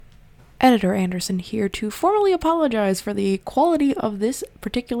Editor Anderson here to formally apologize for the quality of this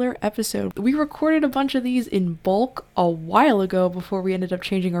particular episode. We recorded a bunch of these in bulk a while ago before we ended up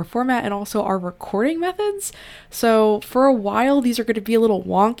changing our format and also our recording methods. So for a while these are going to be a little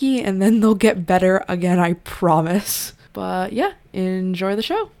wonky and then they'll get better again, I promise. But yeah, enjoy the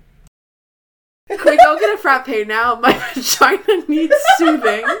show. Can we go get a frappe now? My vagina needs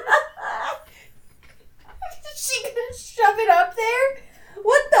soothing. Is she gonna shove it up there?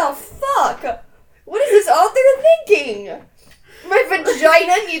 What the fuck? What is this author thinking? My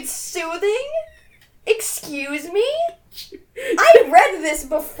vagina needs soothing? Excuse me? I read this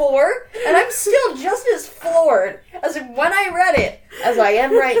before, and I'm still just as floored as when I read it as I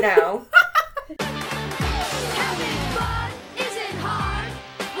am right now. Having fun isn't hard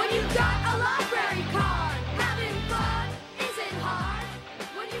when you've got a library card. Having fun isn't hard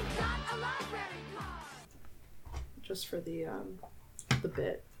when you've got a library card. Just for the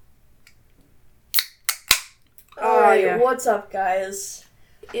bit. Alright, yeah. What's up, guys?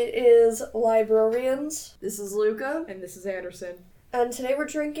 It is Librarians. This is Luca. And this is Anderson. And today we're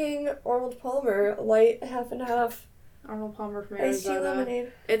drinking Arnold Palmer, light, half and half, Arnold Palmer from iced tea Arizona.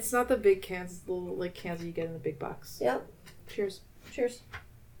 lemonade. It's not the big cans, it's the little cans that you get in the big box. Yep. Cheers. Cheers.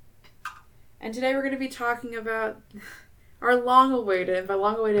 And today we're going to be talking about our long-awaited, and by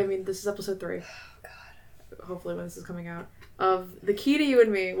long-awaited I mean this is episode 3. Oh, God. Hopefully when this is coming out. Of The Key to You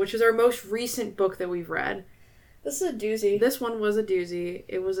and Me, which is our most recent book that we've read. This is a doozy. This one was a doozy.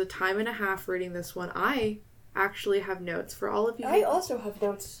 It was a time and a half reading this one. I actually have notes for all of you. I also have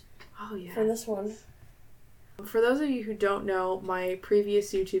notes for this one. For those of you who don't know my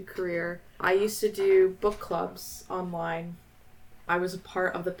previous YouTube career, I used to do book clubs online. I was a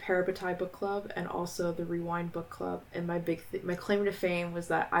part of the Parabatai book club and also the Rewind book club. And my my claim to fame was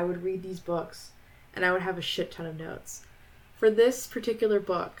that I would read these books and I would have a shit ton of notes. For this particular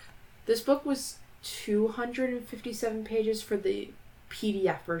book, this book was 257 pages for the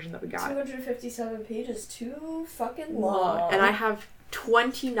PDF version that we got. 257 pages, too fucking long. And I have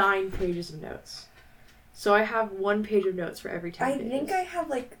 29 pages of notes. So I have 1 page of notes for every 10 pages. I think I have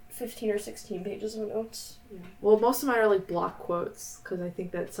like 15 or 16 pages of notes. Yeah. Well, most of mine are like block quotes, because I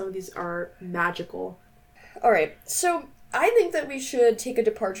think that some of these are magical. Alright, so I think that we should take a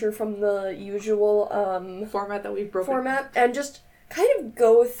departure from the usual format that we've broken. And just kind of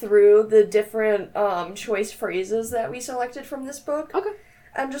go through the different choice phrases that we selected from this book. Okay.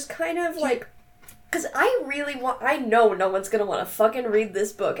 And just kind of like, because I know no one's going to want to fucking read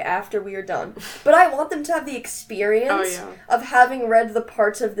this book after we are done, but I want them to have the experience of having read the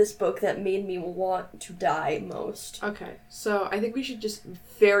parts of this book that made me want to die most. Okay, so I think we should just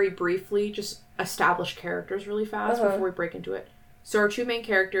very briefly just establish characters really fast before we break into it. So our 2 main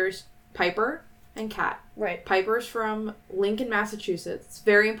characters, Piper and Kat. Right. Piper's from Lincoln, Massachusetts. It's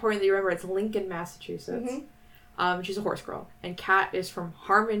very important that you remember it's Lincoln, Massachusetts. Mm-hmm. She's a horse girl. And Kat is from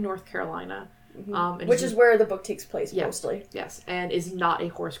Harmon, North Carolina. Mm-hmm. Which is where the book takes place, mostly. Yes, and is not a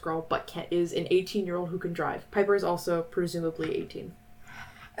horse girl, but is an 18-year-old who can drive. Piper is also presumably 18.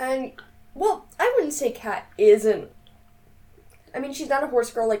 And, well, I wouldn't say Kat isn't. I mean, she's not a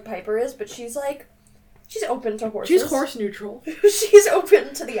horse girl like Piper is, but she's open to horses. She's horse neutral. She's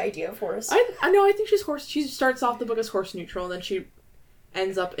open to the idea of horse. I know, I think she's horse. She starts off the book as horse neutral, and then she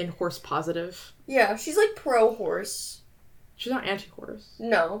ends up in horse positive. Yeah, she's like pro-horse. She's not anti-horse.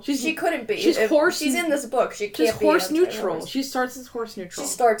 No, she couldn't be. She's horse. She's in this book. She can't be. She's horse neutral. She starts as horse neutral.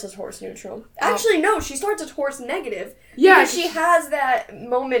 She starts as horse neutral. Actually, no, she starts as horse negative. Yeah, because she has that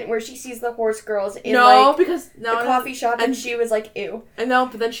moment where she sees the horse girls in the coffee shop, and she was like, "Ew." And no,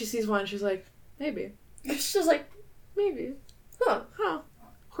 but then she sees one, and she's like, "Maybe." She's like, "Maybe." Huh.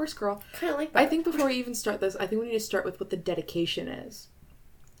 Horse girl. Kind of like that. I think before we even start this, I think we need to start with what the dedication is.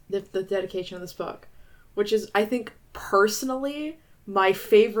 The dedication of this book, which is, I think, personally, my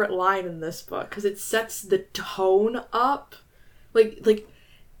favorite line in this book, because it sets the tone up.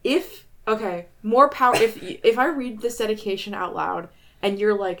 More power. If I read this dedication out loud and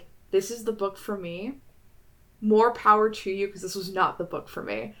you're like, this is the book for me, more power to you, because this was not the book for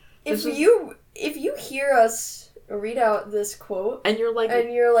me. If you hear us read out this quote and you're like,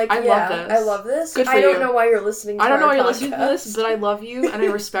 I love this. Good for I don't you. know why you're listening to I don't know why you're podcast. listening to this, but I love you and I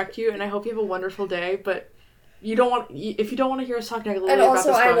respect you and I hope you have a wonderful day. But if you don't want to hear us talk negatively about this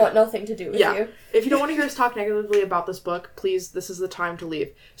book, and also I want nothing to do with you. If you don't want to hear us talk negatively about this book, please, this is the time to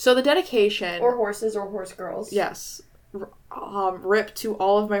leave. So the dedication, or horses or horse girls. Yes. rip to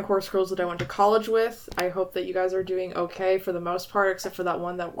all of my horse girls that I went to college with. I hope that you guys are doing okay for the most part, except for that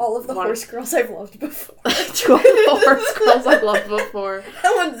one that All of the horse girls I've loved before. to all the horse girls I loved before.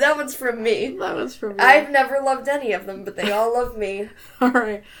 That one's from me. That was from me. I've never loved any of them, but they all love me.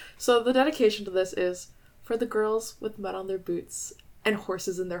 Alright, so the dedication to this is for the girls with mud on their boots and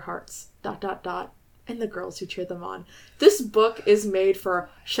horses in their hearts, ... and the girls who cheer them on. This book is made for,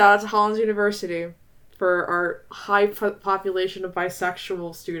 shout out to Hollins University, for our high population of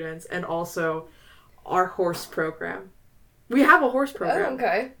bisexual students, and also our horse program. We have a horse program. Oh,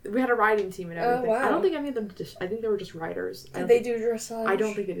 okay. We had a riding team and everything. Oh, wow. I don't think any of them, I think they were just riders. Did they do dressage? I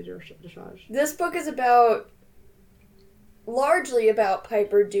don't think they did dressage. This book is largely about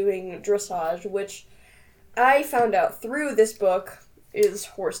Piper doing dressage, which I found out through this book is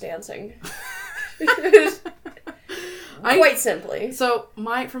horse dancing. Quite simply. So,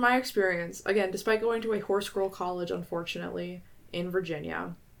 from my experience, again, despite going to a horse girl college, unfortunately, in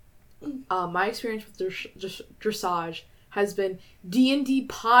Virginia, my experience with dressage has been D&D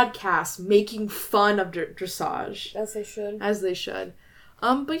podcasts making fun of dressage. As they should. As they should.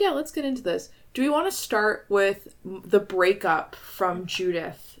 But yeah, let's get into this. Do we want to start with the breakup from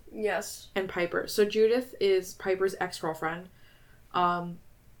Judith? Yes. And Piper. So Judith is Piper's ex-girlfriend.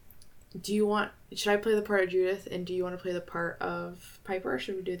 Should I play the part of Judith, and do you want to play the part of Piper, or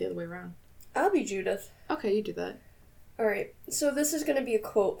should we do it the other way around? I'll be Judith. Okay, you do that. Alright, so this is going to be a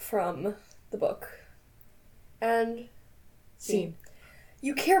quote from the book. And... Scene.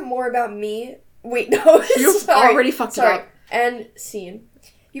 You care more about me... Wait, no. You've already fucked it up. And scene.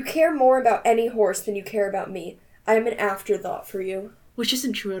 You care more about any horse than you care about me. I am an afterthought for you. Which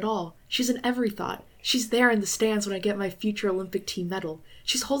isn't true at all. She's an every thought. She's there in the stands when I get my future Olympic team medal.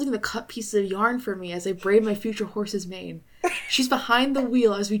 She's holding the cut pieces of yarn for me as I braid my future horse's mane. She's behind the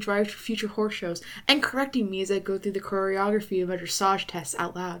wheel as we drive to future horse shows, and correcting me as I go through the choreography of my dressage tests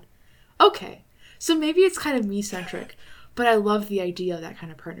out loud. Okay, so maybe it's kind of me-centric, but I love the idea of that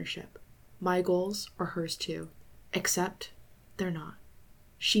kind of partnership. My goals are hers too, except they're not.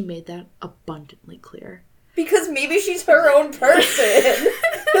 She made that abundantly clear. Because maybe she's her own person.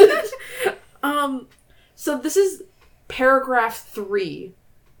 So this is paragraph 3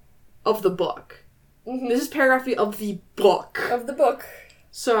 of the book. Mm-hmm. This is paragraph 3 of the book. Of the book.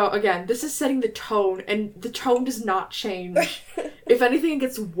 So, again, this is setting the tone, and the tone does not change. If anything, it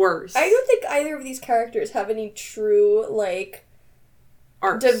gets worse. I don't think either of these characters have any true,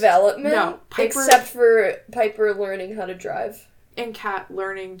 arcs. Development. No, except for Piper learning how to drive. And Kat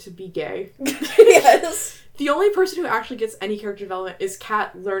learning to be gay. Yes. The only person who actually gets any character development is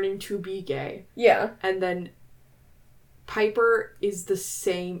Kat learning to be gay. Yeah. And then Piper is the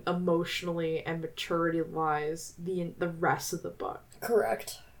same emotionally and maturity-wise the rest of the book.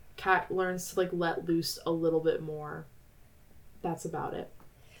 Correct. Kat learns to, let loose a little bit more. That's about it.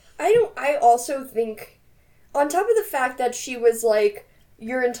 I also think, on top of the fact that she was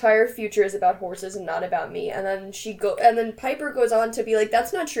your entire future is about horses and not about me, and then Piper goes on to be like,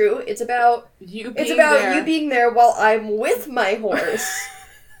 that's not true. It's about you being there while I'm with my horse.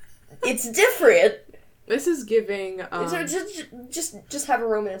 It's different. This is giving so just have a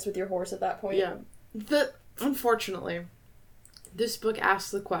romance with your horse at that point. Yeah. Unfortunately, this book asks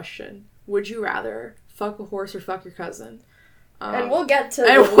the question, would you rather fuck a horse or fuck your cousin? And we'll get to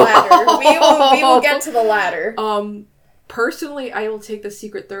the latter. We will get to the latter. Personally, I will take the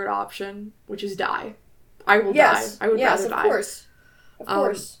secret third option, which is die. I will die. I would rather die. Yes, of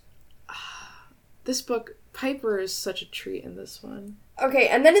course. This book, Piper is such a treat in this one. Okay,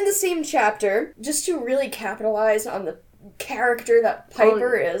 and then in the same chapter, just to really capitalize on the character that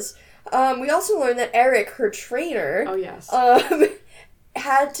Piper is, we also learn that Eric, her trainer,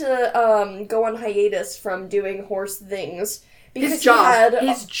 had to go on hiatus from doing horse things. Because his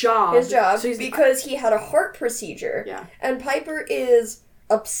job. Because he had a heart procedure. Yeah. And Piper is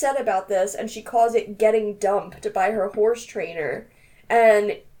upset about this, and she calls it getting dumped by her horse trainer.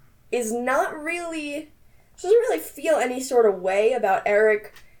 And is not really... She doesn't really feel any sort of way about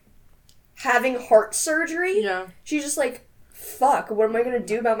Eric having heart surgery. Yeah. She's just like, fuck, what am I going to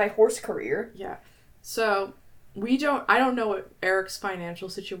do about my horse career? Yeah. So, I don't know what Eric's financial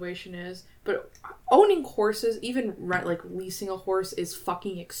situation is, but owning horses, even leasing a horse, is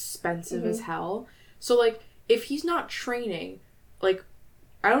fucking expensive as hell. So, if he's not training, I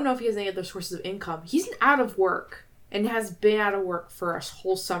don't know if he has any other sources of income. He's out of work, and has been out of work for a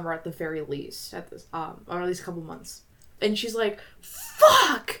whole summer at the very least, or at least a couple months. And she's like,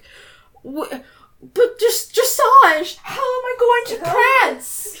 fuck! But just dressage! How am I going to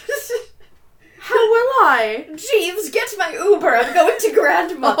prance? How will I? Jeeves, get my Uber. I'm going to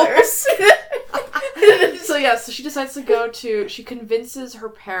grandmother's. So she decides to go to, she convinces her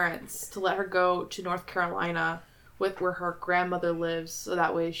parents to let her go to North Carolina where her grandmother lives, so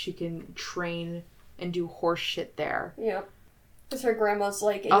that way she can train and do horse shit there. Yeah. Because her grandma's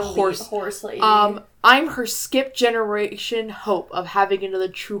like an a elite horse lady. I'm her skip generation hope of having another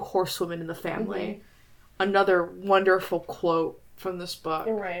true horsewoman in the family. Mm-hmm. Another wonderful quote from this book.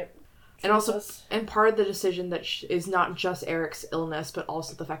 Right. And also, and part of the decision that is not just Eric's illness, but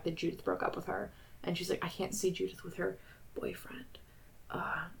also the fact that Judith broke up with her. And she's like, I can't see Judith with her boyfriend.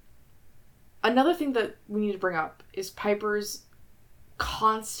 Another thing that we need to bring up is Piper's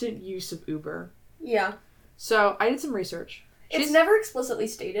constant use of Uber. Yeah. So, I did some research. It's never explicitly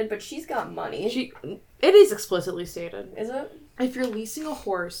stated, but she's got money. It is explicitly stated. Is it? If you're leasing a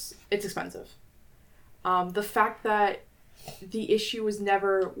horse, it's expensive. The fact that the issue was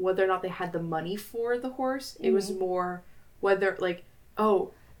never whether or not they had the money for the horse. Mm-hmm. It was more whether, like,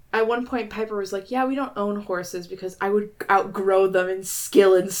 at one point Piper was like, yeah, we don't own horses because I would outgrow them in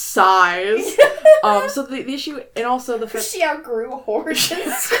skill and size. So the issue, and also the fact... She outgrew horses.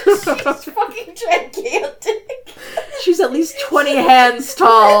 She's fucking gigantic. She's at least 20 hands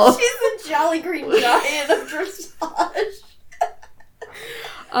tall. She's the Jolly Green Giant of dressage.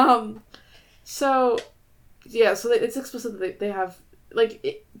 So it's explicit that they have,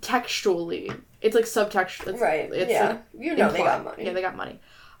 like, textually, it's like subtextual. Right, it's yeah. Like you know implied. They got money. Yeah, they got money.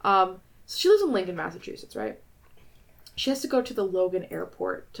 So she lives in Lincoln, Massachusetts, right? She has to go to the Logan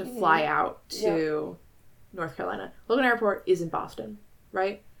Airport to fly out to North Carolina. Logan Airport is in Boston,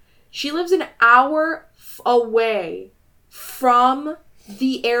 right? She lives an hour away from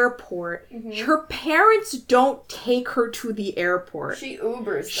the airport. Mm-hmm. Her parents don't take her to the airport. She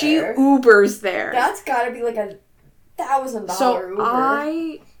Ubers She there. Ubers there. That's gotta be like $1,000 so Uber.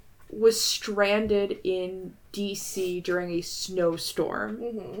 I was stranded in DC during a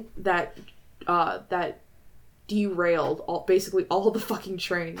snowstorm that derailed basically all the fucking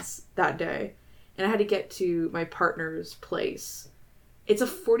trains that day. And I had to get to my partner's place. It's a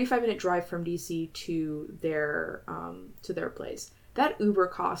 45-minute drive from DC to their place. That Uber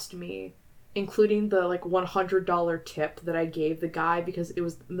cost me, including the like $100 tip that I gave the guy because it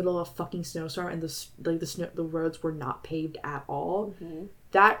was the middle of a fucking snowstorm and the roads were not paved at all. Mm-hmm.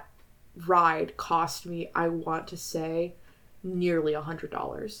 That ride cost me, I want to say, nearly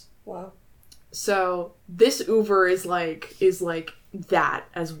 $100. Wow. So this Uber is like that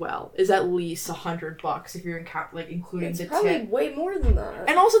as well. Is at least $100 if you're including the tip. It's probably way more than that.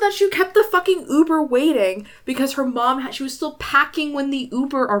 And also that she kept the fucking Uber waiting because her mom she was still packing when the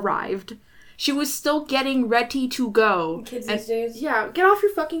Uber arrived. She was still getting ready to go. Kids these days. Yeah, get off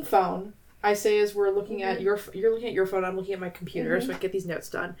your fucking phone. I say as we're looking at you're looking at your phone, I'm looking at my computer, so I can get these notes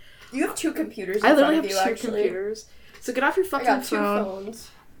done. You have two computers. I literally have two computers. So get off your fucking phone. I got two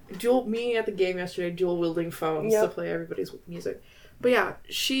phones. Me at the game yesterday, dual wielding phones to play everybody's music. But yeah,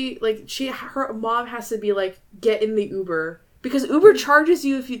 her mom has to be like, get in the Uber. Because Uber charges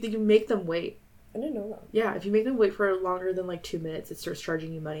you if you make them wait. I didn't know that. Yeah, if you make them wait for longer than 2 minutes, it starts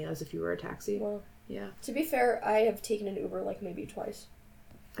charging you money as if you were a taxi. Wow. Yeah. To be fair, I have taken an Uber maybe twice.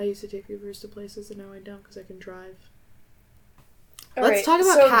 I used to take Ubers to places and now I don't because I can drive. Let's talk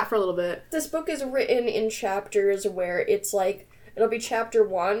about Kat for a little bit. This book is written in chapters where it's like, it'll be chapter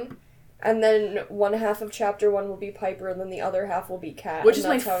 1, and then one half of chapter 1 will be Piper, and then the other half will be Kat. Which is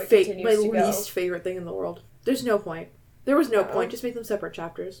my least favorite thing in the world. There's no point. There was no point. Just make them separate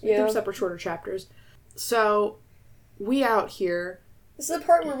chapters. Make them separate, shorter chapters. So, we out here. This is the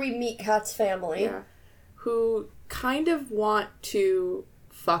part where we meet Kat's family. Yeah. Who kind of want to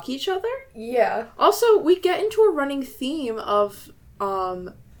fuck each other? Yeah. Also, we get into a running theme of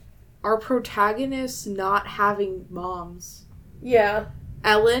our protagonists not having moms. Yeah.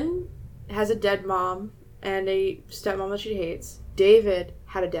 Ellen has a dead mom and a stepmom that she hates. David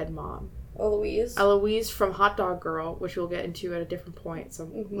had a dead mom. Eloise from Hot Dog Girl, which we'll get into at a different point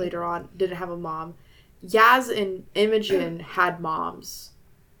later on, didn't have a mom. Yaz and Imogen had moms.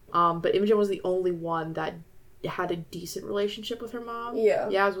 But Imogen was the only one that had a decent relationship with her mom. Yeah.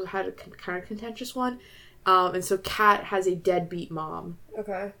 Yaz had a kind of contentious one. And so Kat has a deadbeat mom.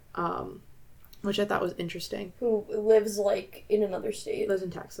 Okay. Which I thought was interesting. Who lives, in another state. Lives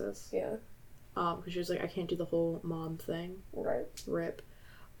in Texas. Yeah. Because she was like, I can't do the whole mom thing. Right. Rip.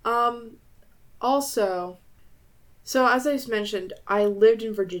 Also, so as I just mentioned, I lived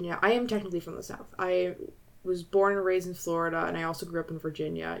in Virginia. I am technically from the South. I was born and raised in Florida, and I also grew up in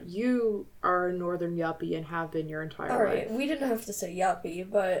Virginia. You are a northern yuppie and have been your entire life. Alright, we didn't have to say yuppie,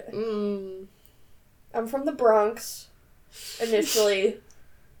 but... I'm from the Bronx, initially.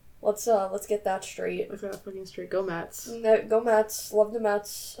 Let's get that straight. Let's get that fucking straight. Go Mets. Go Mets. Love the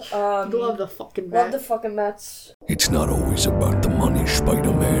Mets. Love the fucking Mets. Love the fucking Mets. It's not always about the money,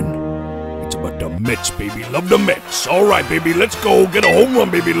 Spider-Man. It's about the Mets, baby. Love the Mets. All right, baby, let's go. Get a home run,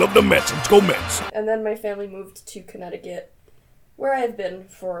 baby. Love the Mets. Let's go Mets. And then my family moved to Connecticut, where I have been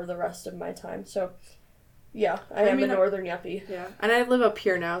for the rest of my time. So, yeah, I am a northern yuppie. Yeah, and I live up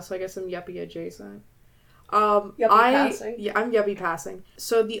here now, so I guess I'm yuppie adjacent. Passing. Yeah, I'm yuppie passing.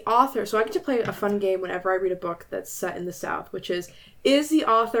 So the author, so I get to play a fun game whenever I read a book that's set in the South, which is the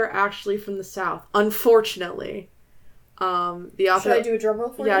author actually from the South? Unfortunately. The author... Should I do a drum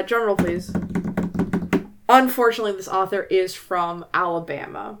roll for you? Yeah, drum roll, please. Unfortunately, this author is from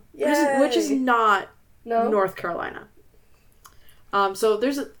Alabama, which is not North Carolina. So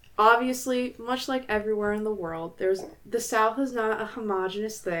there's obviously, much like everywhere in the world, the South is not a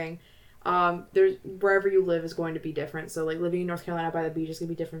homogenous thing. There's wherever you live is going to be different. So like living in North Carolina by the beach is going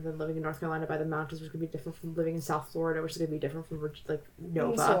to be different than living in North Carolina by the mountains, which is going to be different from living in South Florida, which is going to be different from like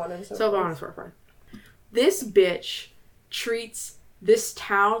Nova. And so on and so forth. This bitch treats this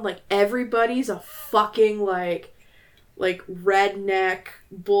town like everybody's a fucking like redneck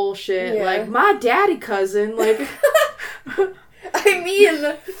bullshit. Yeah. Like my daddy cousin, like I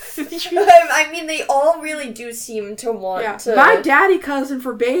mean, they all really do seem to want to... My daddy cousin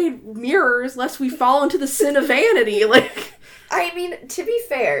forbade mirrors lest we fall into the sin of vanity. Like, I mean, to be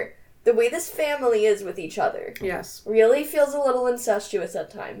fair, the way this family is with each other... Yes. Really feels a little incestuous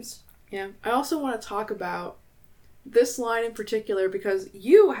at times. Yeah. I also want to talk about this line in particular because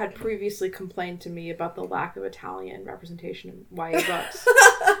you had previously complained to me about the lack of Italian representation in YA books.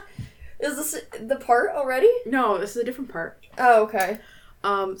 Is this the part already? No, this is a different part. Oh, okay.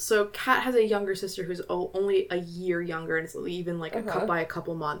 So Kat has a younger sister who's only a year younger, and it's even like by a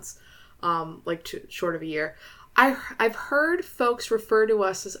couple months, short of a year. I've heard folks refer to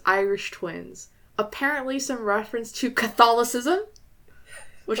us as Irish twins. Apparently, some reference to Catholicism,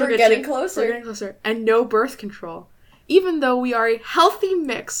 which we're getting closer. We're getting closer, and no birth control, even though we are a healthy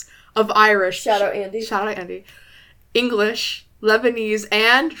mix of Irish. Shout out Andy. English, Lebanese,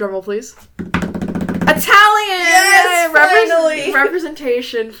 and drumroll please. Italian! Yes, finally!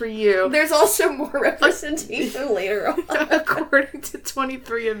 Representation for you. There's also more representation later on. According to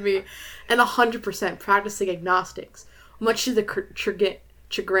 23andMe, and 100% practicing agnostics, much to the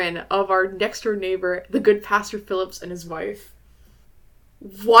chagrin of our next door neighbor, the good Pastor Phillips and his wife.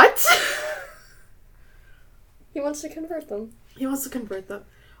 What? He wants to convert them.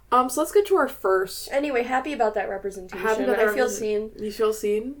 So let's get to our first. Anyway, happy about that representation. I feel seen. You feel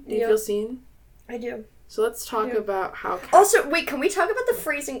seen? Do you feel seen? I do. So let's talk about how... Also, wait, can we talk about the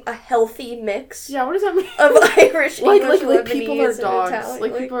phrasing, a healthy mix? Yeah, what does that mean? Of Irish, English, like Lebanese, people are and dogs. Italian.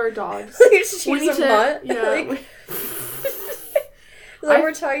 Like people are dogs. We need to... Mutt. Yeah.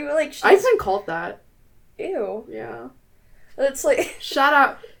 We're talking about, like... I've been called that. Ew. Yeah. It's like... Shout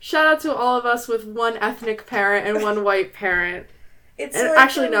out to all of us with one ethnic parent and one white parent. It's and like,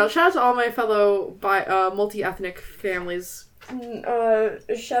 actually, no. Shout out to all my fellow multi-ethnic families.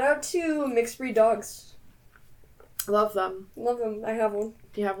 Shout out to mixed breed dogs. Love them. I have one.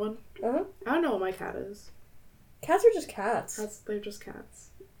 Do you have one? Uh-huh. I don't know what my cat is. Cats are just cats. They're just cats.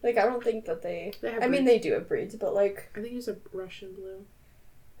 Like, I don't think that they have I mean, breeds. they do have breeds, but, like... I think he's a Russian blue.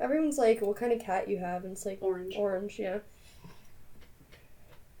 Everyone's like, what kind of cat you have? And it's like... Orange. Orange, yeah.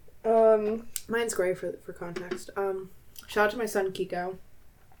 Mine's gray for context. Shout out to my son, Kiko.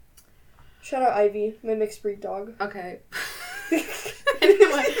 Shout out Ivy, my mixed breed dog. Okay.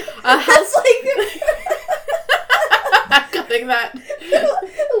 Anyway, that's like... I'm cutting that.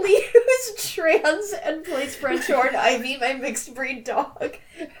 Lee, who's trans and plays French horn. Ivy, my mixed breed dog,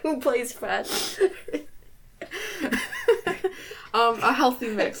 who plays French. A healthy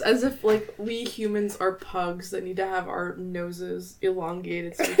mix, as if like we humans are pugs that need to have our noses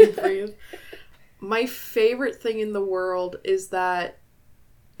elongated so we can breathe. My favorite thing in the world is that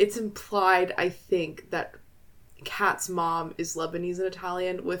it's implied, I think, that Kat's mom is Lebanese and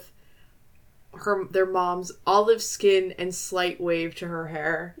Italian with their mom's olive skin and slight wave to her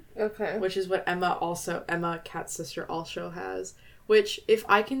hair. Okay. Which is what Emma, Kat's sister, also has. Which, if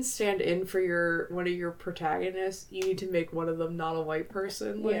I can stand in for one of your protagonists, you need to make one of them not a white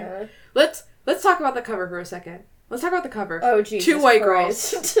person. Like, yeah. Let's talk about the cover for a second. Let's talk about the cover. Oh, Jesus Two white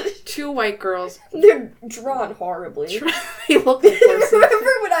Christ. girls. Two white girls. They're drawn horribly. They look like horses.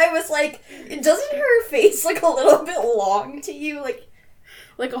 Remember when I was like, doesn't her face look a little bit long to you? Like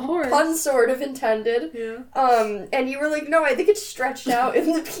a horse. Pun sort of intended. Yeah. And you were like, no, I think it's stretched out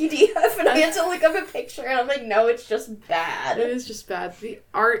in the PDF, and I had to look up a picture, and I'm like, no, it's just bad. It is just bad. The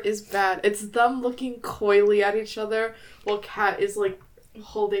art is bad. It's them looking coyly at each other, while Kat is, like,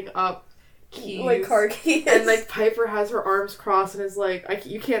 holding up keys. Like car keys. And, like, Piper has her arms crossed and is like,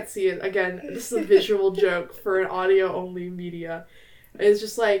 you can't see it. Again, this is a visual joke for an audio-only media. It's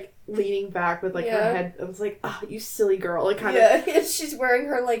just, like, leaning back with, like, her head. I was like, you silly girl. Like, kind of. Yeah, she's wearing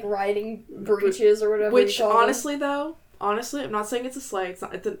her, like, riding breeches or whatever. Which, honestly, though, I'm not saying it's a sleigh. It's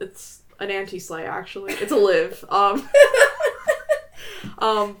not. It's an anti-sleigh, actually. It's a live.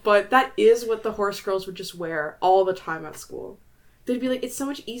 But that is what the horse girls would just wear all the time at school. They'd be like, it's so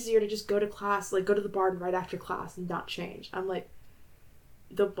much easier to just go to class, like, go to the barn right after class and not change. I'm like,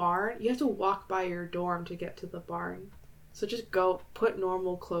 the barn? You have to walk by your dorm to get to the barn. So just go, put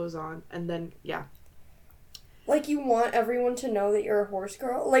normal clothes on, and then, yeah. Like, you want everyone to know that you're a horse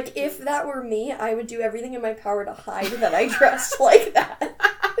girl? Like, if that were me, I would do everything in my power to hide that I dressed like that.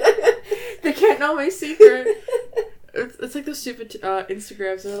 They can't know my secret. It's like those stupid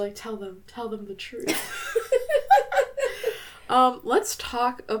Instagrams. They're like, tell them the truth. Let's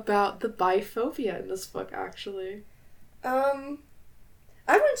talk about the biphobia in this book, actually.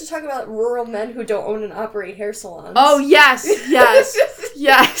 I wanted to talk about rural men who don't own and operate hair salons. Oh, yes!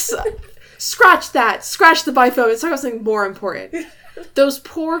 Scratch that! Scratch the biphobia. Let's talk about something more important. Those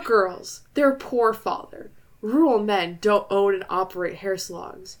poor girls, their poor father. Rural men don't own and operate hair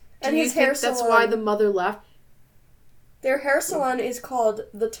salons. And Do you his think hair that's salon, why the mother left? Their hair salon is called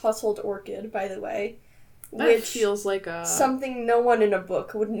the Tousled Orchid, by the way. That which feels like a... something no one in a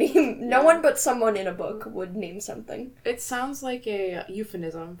book would name. No one but someone in a book would name something. It sounds like a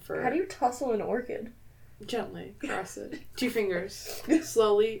euphemism for... How do you tussle an orchid? Gently, cross it. 2 fingers.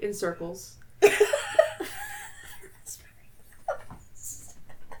 Slowly, in circles.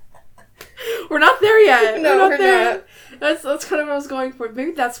 We're not there yet. No, we're there. not. That's kind of what I was going for.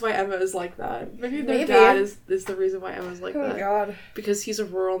 Maybe that's why Emma is like that. Maybe their dad is the reason why Emma's like that. Oh, God. Because he's a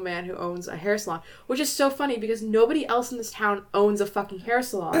rural man who owns a hair salon. Which is so funny because nobody else in this town owns a fucking hair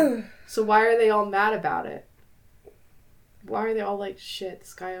salon. So why are they all mad about it? Why are they all like, shit,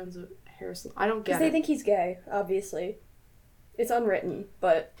 this guy owns a hair salon? I don't get it. Because they think he's gay, obviously. It's unwritten,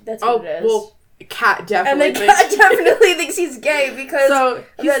 but that's what it is. Well, Kat definitely and then Kat definitely thinks he's gay because of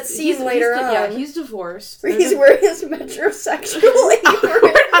that scene later on. Yeah, he's divorced. Where he's wearing his metrosexual apron.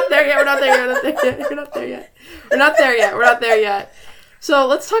 We're not there yet. So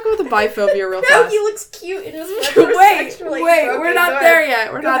let's talk about the biphobia real No, fast. he looks cute in his metrosexual apron. Wait, we're not there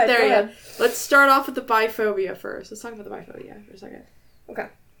yet. Go ahead. Let's start off with the biphobia first. Let's talk about the biphobia for a second. Okay.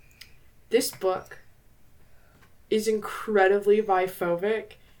 This book is incredibly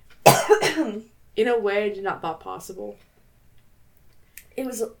biphobic in a way I did not thought possible. It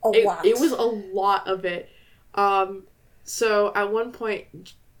was a lot. It was a lot of it. So at one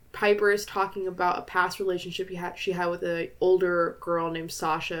point, Piper is talking about a past relationship she had with an older girl named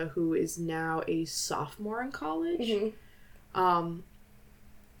Sasha, who is now a sophomore in college. Mm-hmm.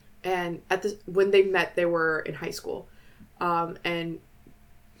 And when they met, they were in high school. And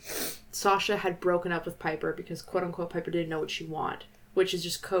Sasha had broken up with Piper because, quote unquote, Piper didn't know what she wanted, which is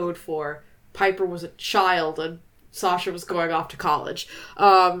just code for Piper was a child and Sasha was going off to college.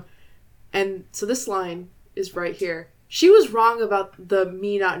 And so this line is right here. She was wrong about the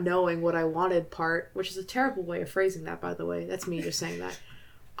me not knowing what I wanted part, which is a terrible way of phrasing that, by the way. That's me just saying that.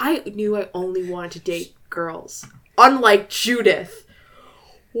 I knew I only wanted to date girls. Unlike Judith.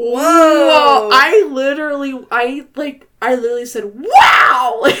 Whoa! I literally said,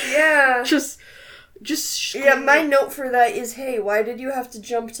 wow! Yeah. just Yeah, my note for that is, hey, why did you have to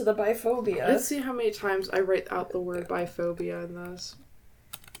jump to the biphobia? Let's see how many times I write out the word biphobia in this.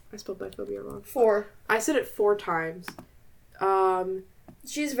 I spelled biphobia wrong. 4. I said it 4 times.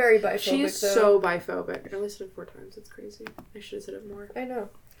 She's very biphobic, She's though. so biphobic. I only said it 4 times. It's crazy. I should have said it more. I know.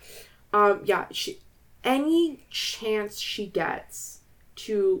 Yeah, any chance she gets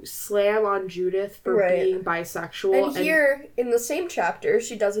to slam on Judith for being bisexual. And here, in the same chapter,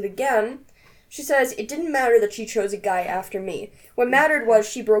 she does it again. She says, it didn't matter that she chose a guy after me. What mattered was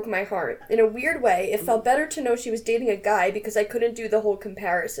she broke my heart. In a weird way, it felt better to know she was dating a guy because I couldn't do the whole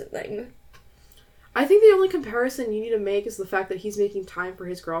comparison thing. I think the only comparison you need to make is the fact that he's making time for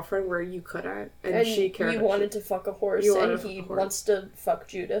his girlfriend where you couldn't. And she cared. You wanted to fuck a horse, and he wants to fuck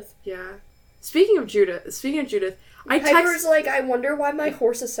Judith. Yeah. Speaking of Judith, Piper's like, I wonder why my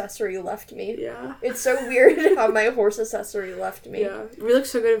horse accessory left me. Yeah. It's so weird how my horse accessory left me. Yeah. We look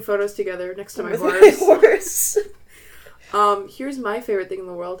so good in photos together next to my horse. Here's my favorite thing in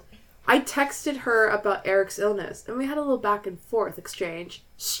the world. I texted her about Eric's illness, and we had a little back and forth exchange.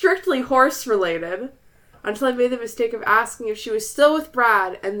 Strictly horse related. Until I made the mistake of asking if she was still with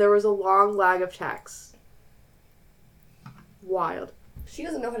Brad, and there was a long lag of texts. Wild. She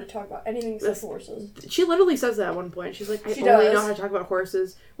doesn't know how to talk about anything except horses. She literally says that at one point. She's like, I She only does. know how to talk about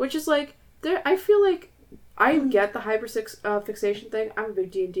horses. Which is like, I feel like I get the fixation thing. I'm a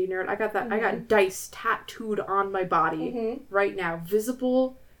big D&D nerd. I got that. Mm-hmm. I got dice tattooed on my body right now.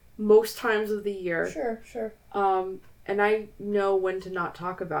 Visible most times of the year. Sure. And I know when to not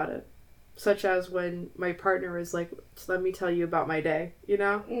talk about it. Such as when my partner is like, let me tell you about my day, you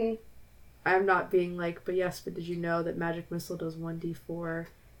know? Mm. I'm not being like, but did you know that magic missile does 1d4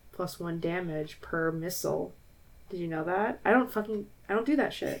 plus 1 damage per missile? Did you know that? I don't do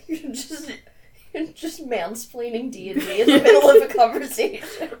that shit. You're just mansplaining D&D in the middle of a conversation.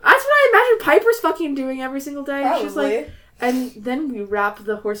 That's what I imagine Piper's fucking doing every single day. Probably. She's like, and then we wrap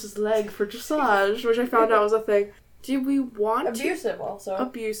the horse's leg for dressage, which I found out was a thing. Do we want Abusive also.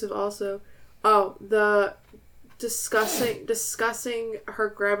 Abusive also. Oh, the discussing her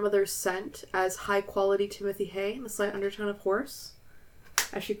grandmother's scent as high quality Timothy Hay and the slight undertone of horse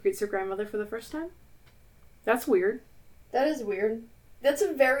as she greets her grandmother for the first time. That's weird. That is weird. That's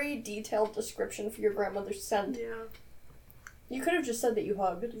a very detailed description for your grandmother's scent. Yeah. You could have just said that you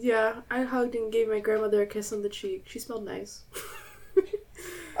hugged. Yeah, I hugged and gave my grandmother a kiss on the cheek. She smelled nice.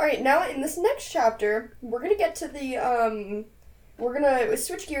 Alright, now in this next chapter, we're gonna get to the, we're gonna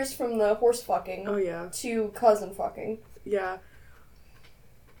switch gears from the horse fucking Oh, yeah. to cousin fucking. Yeah.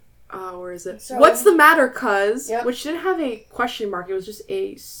 Where is it? So- What's the matter, cuz? Yep. Which didn't have a question mark. It was just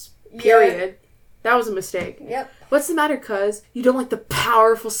a period. That was a mistake. Yep. What's the matter, cuz? You don't like the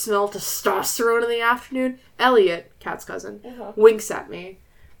powerful smell of testosterone in the afternoon? Elliot, Kat's cousin, winks at me.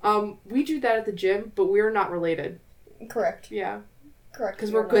 We do that at the gym, but we're not related. Correct. Yeah. Correct.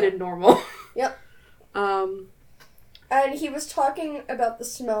 Because we're good at normal. Yep. And he was talking about the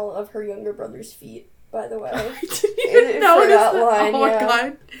smell of her younger brother's feet, by the way. I didn't even notice that that. line, Oh my yeah.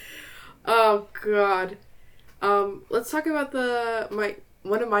 god. Oh god. Let's talk about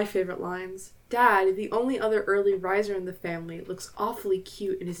one of my favorite lines. Dad, the only other early riser in the family, looks awfully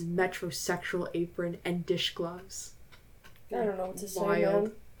cute in his metrosexual apron and dish gloves. I don't know what to say, Wild.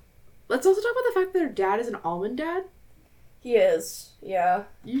 man. Let's also talk about the fact that her dad is an almond dad. He is, yeah.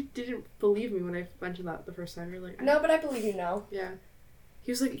 You didn't believe me when I mentioned that the first time. You're like, No, but I believe you now. Yeah.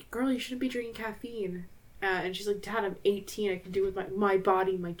 He was like, girl, you shouldn't be drinking caffeine. And she's like, Dad, I'm 18. I can do with my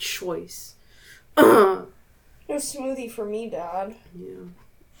body, my choice. No smoothie for me, Dad. Yeah.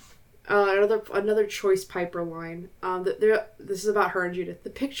 Another choice Piper line. This is about her and Judith. The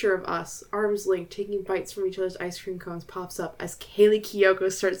picture of us, arms linked, taking bites from each other's ice cream cones, pops up as Kaylee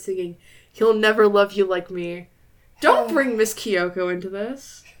Kyoko starts singing, "He'll never love you like me." Don't bring Miss Kyoko into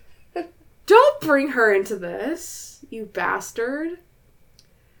this. Don't bring her into this, you bastard.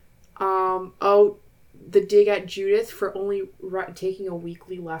 The dig at Judith for only taking a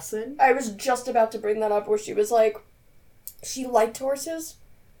weekly lesson. I was just about to bring that up where she was like, she liked horses,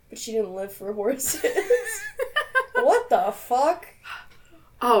 but she didn't live for horses. What the fuck?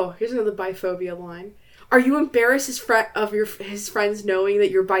 Oh, here's another biphobia line. Are you embarrassed his friends knowing that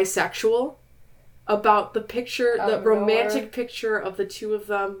you're bisexual? About the picture, the romantic picture of the two of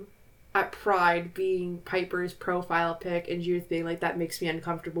them at Pride being Piper's profile pic and Judith being like, that makes me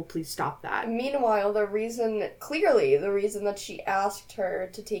uncomfortable, please stop that. Meanwhile, the reason that she asked her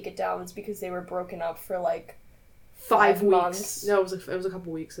to take it down was because they were broken up for like 5 weeks. months. No, it was a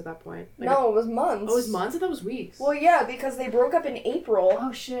couple weeks at that point. Like no, it was months. Oh, it was months? I thought it was weeks. Well, yeah, because they broke up in April.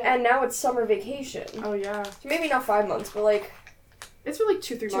 Oh, shit. And now it's summer vacation. Oh, yeah. So maybe not 5 months, but like... It's been like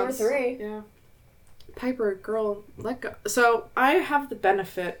 2-3 months. 2 or 3. Yeah. Piper, girl, let go. So, I have the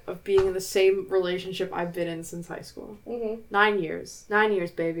benefit of being in the same relationship I've been in since high school. Mm-hmm. 9 years. 9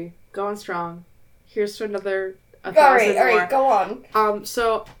 years, baby. Going strong. Here's to another 1,000 more. Alright, go on.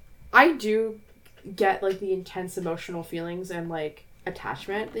 So, I do get, like, the intense emotional feelings and, like,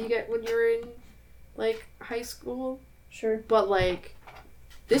 attachment that you get when you're in, like, high school. Sure. But, like,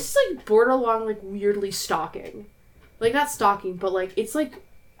 this is, like, borderline, like, weirdly stalking. Like, not stalking, but, like, it's, like,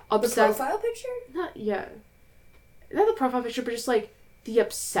 obsessed. The profile picture? Not the profile picture, but just, like, the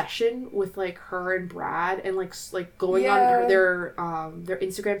obsession with, like, her and Brad and, like going on their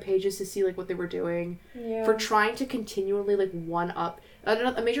Instagram pages to see, like, what they were doing. Yeah. For trying to continually, like, one-up.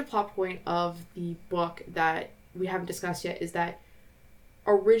 A major plot point of the book that we haven't discussed yet is that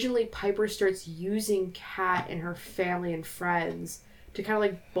originally Piper starts using Kat and her family and friends to kind of,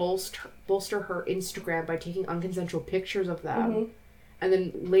 like, bolster her Instagram by taking unconsensual pictures of them. Mm-hmm. And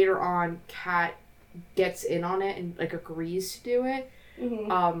then later on, Kat gets in on it and, like, agrees to do it.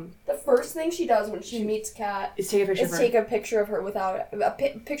 Mm-hmm. The first thing she does when she meets Kat is take a picture of her. Take a picture of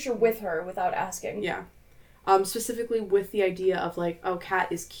her picture with her without asking. Yeah. Specifically with the idea of, like, oh,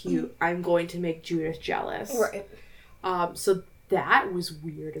 Kat is cute. I'm going to make Judith jealous. Right. So that was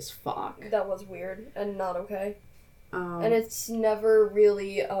weird as fuck. That was weird and not okay. And it's never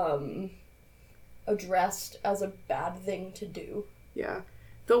really addressed as a bad thing to do. Yeah.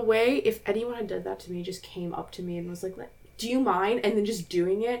 The way, if anyone had done that to me, just came up to me and was like, do you mind? And then just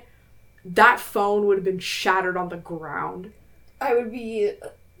doing it, that phone would have been shattered on the ground. I would be,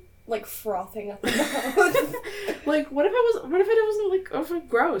 like, frothing at the mouth. Like, what if it wasn't, like,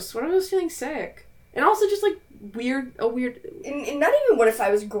 gross? What if I was feeling sick? And also just, like, weird... And not even what if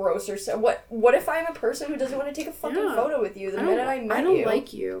I was gross or so. What if I'm a person who doesn't want to take a fucking photo with you the minute I met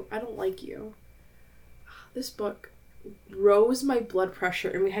you? I don't like you. This book rose my blood pressure,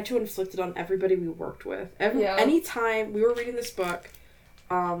 and we had to inflict it on everybody we worked with. Anytime we were reading this book,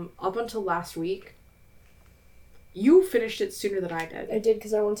 up until last week, you finished it sooner than I did. I did,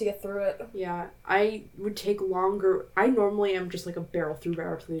 because I wanted to get through it. Yeah, I would take longer. I normally am just like a barrel through,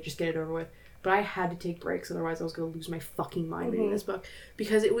 just get it over with. But I had to take breaks, otherwise I was going to lose my fucking mind reading this book.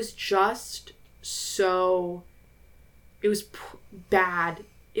 Because it was just so... It was bad.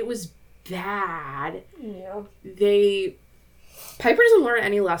 It was bad. Yeah. Piper doesn't learn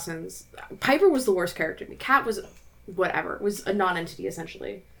any lessons. Piper was the worst character to me. Kat was whatever. Was a non-entity,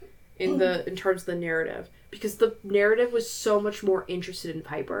 essentially. In terms of the narrative. Because the narrative was so much more interested in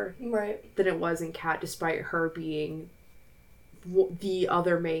Piper. Right. Than it was in Kat, despite her being... the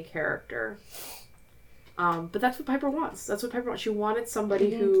other main character. But that's what Piper wants. She wanted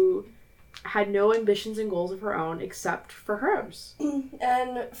somebody who had no ambitions and goals of her own except for hers.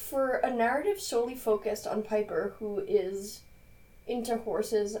 And for a narrative solely focused on Piper, who is into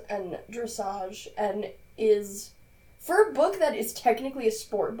horses and dressage and is, for a book that is technically a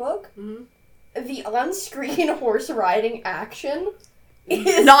sport book, the on-screen horse riding action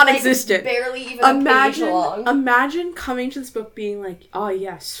is non-existent. Like barely even a page long. Imagine coming to this book being like, oh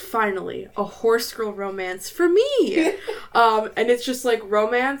yes, finally, a horse girl romance for me. And it's just like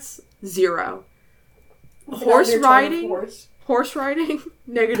romance, 0. Horse riding, -3.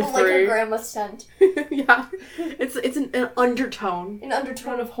 Like a grandma scent. Yeah. It's an undertone. An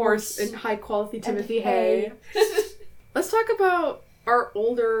undertone of horse. And high quality Timothy Hay. Let's talk about our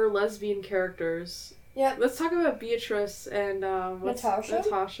older lesbian characters. Yeah. Let's talk about Beatrice and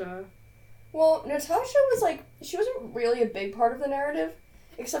Natasha. Well, Natasha was like, she wasn't really a big part of the narrative,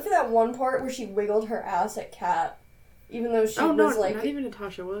 except for that one part where she wiggled her ass at Kat, even though she was like... not even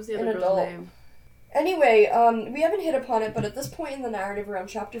Natasha. What was the other girl's name? Anyway, we haven't hit upon it, but at this point in the narrative, around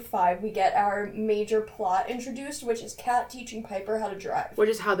chapter 5, we get our major plot introduced, which is Kat teaching Piper how to drive. Which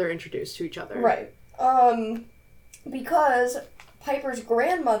is how they're introduced to each other. Right. Because Piper's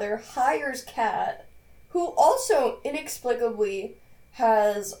grandmother hires Kat, who also inexplicably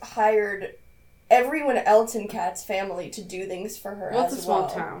has hired everyone else in Kat's family to do things for her as well. It's a small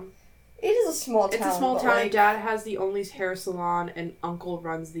town. It is a small town. It's a small town. Like, Dad has the only hair salon, and Uncle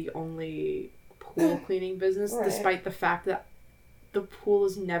runs the only pool cleaning business, despite the fact that the pool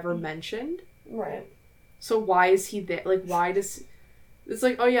is never mentioned. Right. So why is he there? Like, why does... It's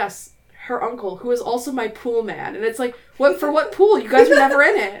like, oh yes, her uncle, who is also my pool man. And it's like, what pool? You guys were never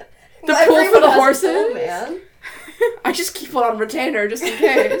in it. The pool for the horses? Man. I just keep one on retainer just in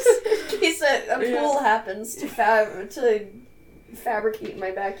case. In case a pool happens to fabricate in my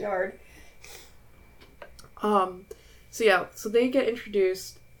backyard. So they get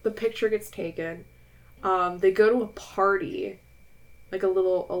introduced. The picture gets taken. They go to a party, like a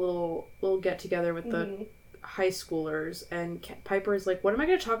little get together with the high schoolers, and Piper is like, what am I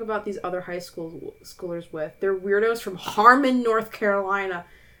going to talk about these other high schoolers with? They're weirdos from Harmon, North Carolina.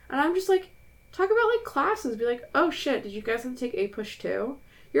 And I'm just like, talk about, like, classes. Be like, oh, shit, did you guys have to take A-Push too?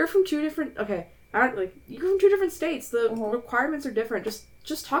 You're from two different... Okay, you're from 2 different states. The requirements are different.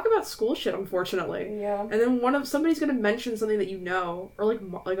 Just talk about school shit, unfortunately. Yeah. And then somebody's going to mention something that you know, or,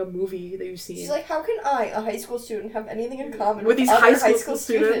 like a movie that you've seen. She's like, how can I, a high school student, have anything in common with these other high school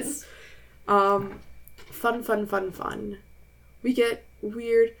students? Fun. We get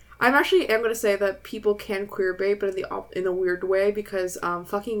weird... I am going to say that people can queerbait, but in a weird way, because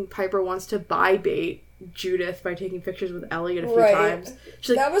fucking Piper wants to buy bait Judith by taking pictures with Elliot a few times.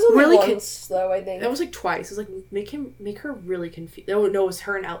 She's like, that was only once, though, I think. That was like twice. It was like, make her really confused. No, it was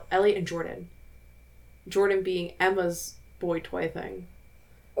her and Elliot and Jordan. Jordan being Emma's boy toy thing.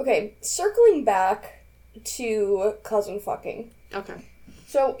 Okay, circling back to cousin fucking. Okay.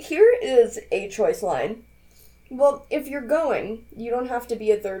 So here is a choice line. Well, if you're going, you don't have to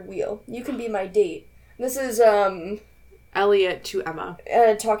be a third wheel. You can be my date. This is, Elliot to Emma.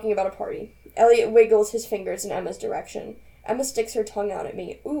 Talking about a party. Elliot wiggles his fingers in Emma's direction. Emma sticks her tongue out at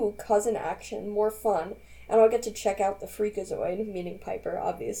me. Ooh, cousin action. More fun. And I'll get to check out the freakazoid, meaning Piper,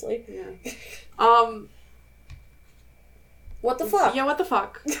 obviously. Yeah. What the fuck? Yeah, what the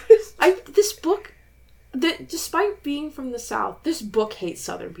fuck? This book, despite being from the South, this book hates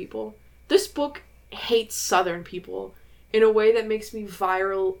Southern people. This book hates Southern people in a way that makes me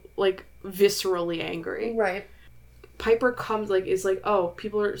viscerally angry. Right. Piper is like, oh,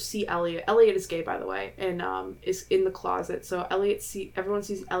 people see Elliot. Elliot is gay, by the way, and is in the closet. So everyone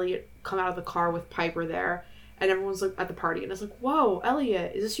sees Elliot come out of the car with Piper there, and everyone's like at the party, and it's like, whoa,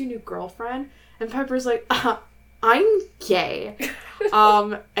 Elliot, is this your new girlfriend? And Piper's like, I'm gay.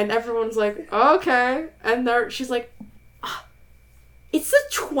 And everyone's like, okay. And she's like, it's the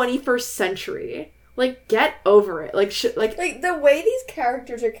 21st century. Like, get over it. Like the way these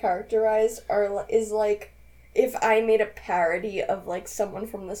characters are characterized is like if I made a parody of, like, someone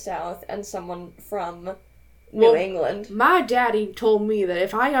from the South and someone from New England. My daddy told me that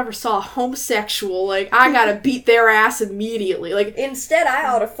if I ever saw a homosexual, like, I gotta beat their ass immediately. Like, instead, I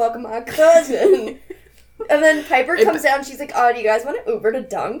ought to fuck my cousin. And then Piper comes out and she's like, oh, do you guys want to Uber to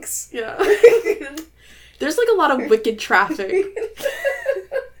Dunks? Yeah. There's, like, a lot of wicked traffic.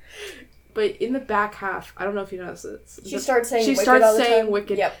 But in the back half, I don't know if you noticed this. She starts saying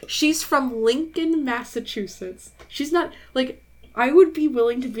wicked. Yep. She's from Lincoln, Massachusetts. She's not, like, I would be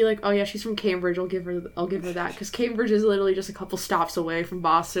willing to be like, oh yeah, she's from Cambridge, I'll give her that. Because Cambridge is literally just a couple stops away from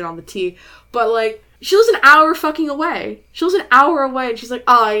Boston on the T. But, like, she lives an hour fucking away. She lives an hour away, and she's like,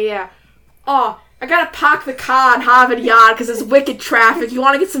 oh yeah. Oh, I gotta park the car in Harvard Yard because there's wicked traffic. You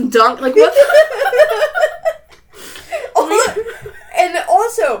want to get some dunk? Like, what And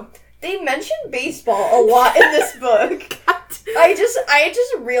also, they mention baseball a lot in this book. I just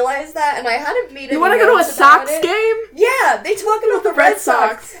realized that, and I hadn't made it. You want to go to a Sox game? Yeah, they talk about the Red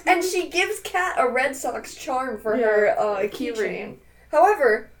Sox, and she gives Kat a Red Sox charm for her keychain.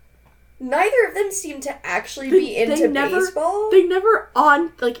 However, neither of them seem to actually be into baseball. They never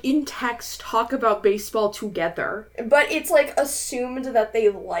in text talk about baseball together. But it's like assumed that they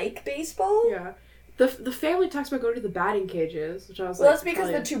like baseball. Yeah. The family talks about going to the batting cages, which I was that's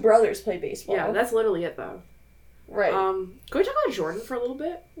because the two brothers play baseball. Yeah, that's literally it though. Right. Can we talk about Jordan for a little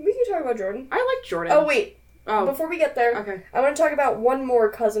bit? We can talk about Jordan. I like Jordan. Oh, wait. Before we get there, okay. I want to talk about one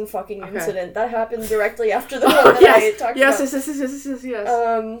more cousin fucking incident that happened directly after the one that I talked about. Yes.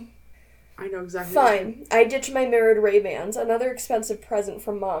 I know exactly. Fine. I ditch my mirrored Ray-Bans, another expensive present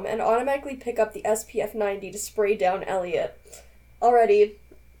from Mom, and automatically pick up the SPF 90 to spray down Elliot. Already.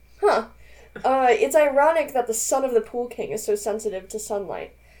 Huh. It's ironic that the son of the Pool King is so sensitive to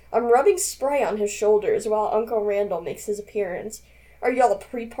sunlight. I'm rubbing spray on his shoulders while Uncle Randall makes his appearance. Are y'all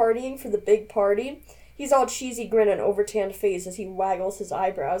pre-partying for the big party? He's all cheesy grin and overtanned face as he waggles his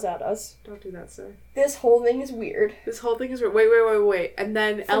eyebrows at us. Don't do that, sir. This whole thing is weird. Wait. And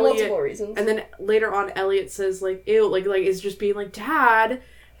then for Elliot... multiple reasons. And then later on, Elliot says, like, ew, like, is just being like, Dad.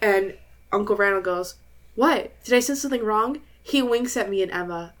 And Uncle Randall goes, what? Did I say something wrong? He winks at me and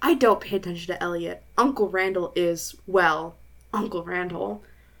Emma. I don't pay attention to Elliot. Uncle Randall is, well, Uncle Randall.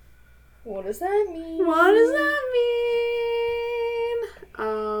 What does that mean?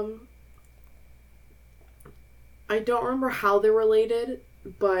 I don't remember how they're related,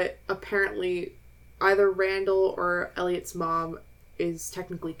 but apparently either Randall or Elliot's mom is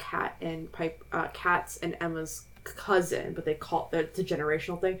technically Kat's and Emma's cousin, but they call it's a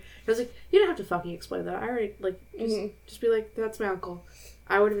generational thing. And I was like, you don't have to fucking explain that. I already, like, just be like, that's my uncle.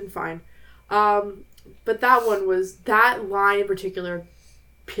 I would have been fine. But that line in particular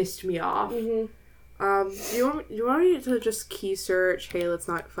pissed me off. Do you want me to just key search, hey, let's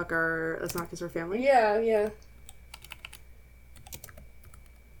not kiss our family? Yeah.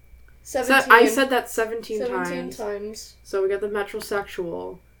 17. I said that 17 times. So we got the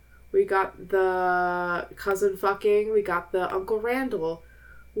metrosexual. We got the cousin fucking. We got the Uncle Randall.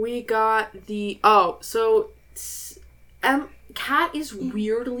 We got the... Oh, so... Kat is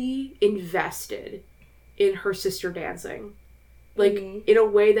weirdly invested in her sister dancing. Like, in a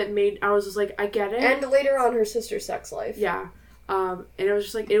way that made... I was just like, I get it. And later on, her sister's sex life. Yeah. And it was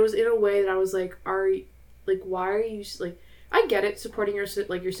just like... It was in a way that I was like, why are you... Like, I get it, supporting your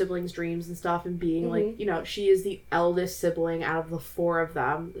siblings' dreams and stuff, and being like, she is the eldest sibling out of the four of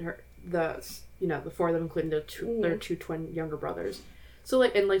them. The four of them, including their two twin younger brothers. So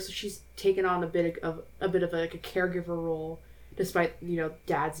like, so she's taken on a bit of a caregiver role, despite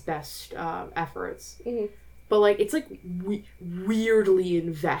Dad's best efforts. But like, it's like weirdly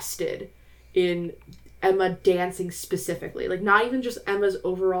invested in Emma dancing specifically. Like, not even just Emma's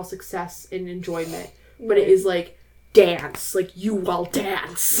overall success and enjoyment, but it is like, dance, like, you will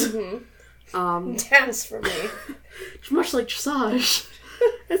dance. Dance for me. Much like dressage.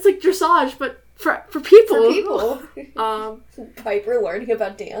 It's like dressage, but For people. For people. Piper learning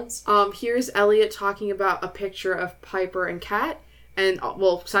about dance. Here's Elliot talking about a picture of Piper and Kat, and,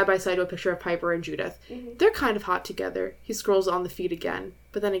 side by side to a picture of Piper and Judith. Mm-hmm. They're kind of hot together. He scrolls on the feed again.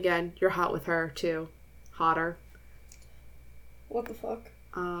 But then again, you're hot with her, too. Hotter. What the fuck?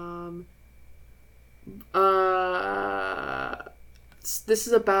 This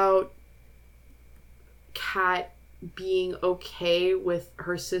is about Kat being okay with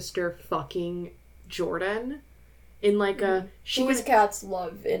her sister fucking Jordan in like a she was Kat's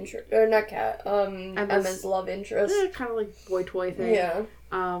love interest, or not Kat, Emma's love interest. Kind of like boy toy thing. Yeah.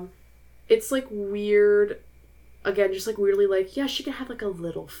 It's like weird. Again, just like weirdly like, yeah, she can have like a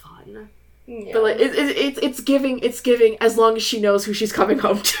little fun. Yeah. But like it's giving as long as she knows who she's coming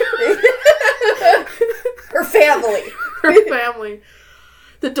home to. Her family. Her family.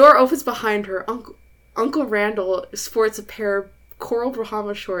 The door opens behind her. Uncle Randall sports a pair of coral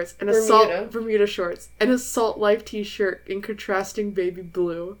Brahma shorts and Bermuda shorts and a Salt Life t-shirt in contrasting baby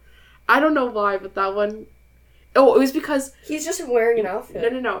blue. I don't know why, but that one... Oh, it was because... He's just wearing an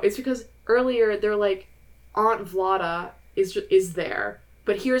outfit. No. It's because earlier they're like, Aunt Vlada is there,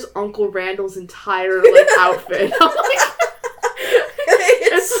 but here's Uncle Randall's entire like outfit.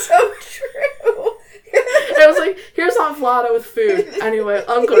 It's so true. It was like, here's Aunt Vlada with food. Anyway,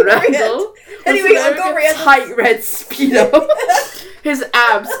 Uncle Randall. Uncle Randall. Tight red Speedo. His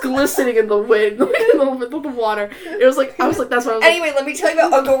abs glistening in the wind, like in the water. It was like, I was like, that's what I was Anyway, let me tell you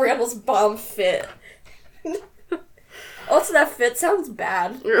about Uncle Randall's bomb fit. Also, that fit sounds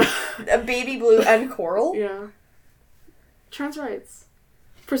bad. A baby blue and coral? Yeah. Trans rights.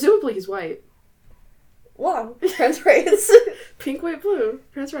 Presumably he's white. Wow. Trans rights. Pink, white, blue.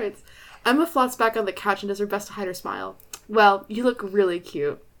 Trans rights. Emma floats back on the couch and does her best to hide her smile. Well, you look really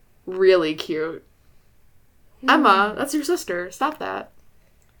cute. Really cute. Emma, that's your sister. Stop that.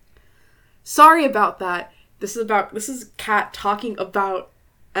 Sorry about that. This is Kat talking about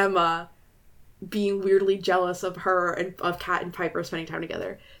Emma being weirdly jealous of her and of Kat and Piper spending time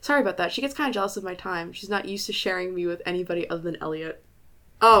together. Sorry about that. She gets kind of jealous of my time. She's not used to sharing me with anybody other than Elliot.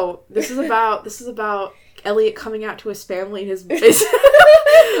 Oh, this is about Elliot coming out to his family and his... Can we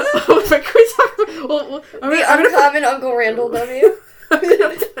talk about... The uncommon Uncle Randall W. I'm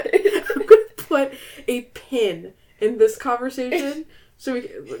gonna put a pin in this conversation, but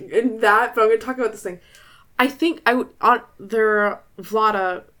I'm gonna talk about this thing. I think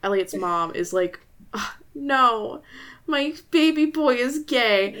Vlada, Elliot's mom, is like, no, my baby boy is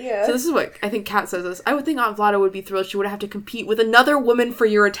gay. Yeah. So this is what I think Kat says this. I would think Aunt Vlada would be thrilled she would have to compete with another woman for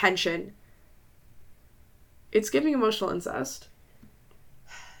your attention. It's giving emotional incest.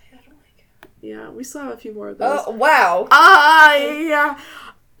 I don't like it. Yeah, we saw a few more of those. Oh, wow. Yeah.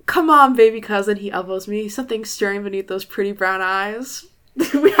 Come on, baby cousin, he elbows me. Something stirring beneath those pretty brown eyes.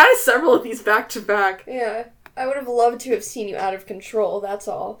 We had several of these back to back. Yeah. I would have loved to have seen you out of control, that's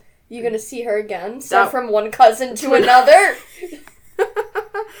all. You gonna see her again? So from one cousin to another?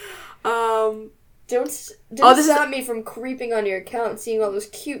 Don't stop me from creeping on your account and seeing all those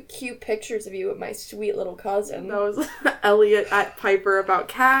cute pictures of you with my sweet little cousin. That was Elliot at Piper about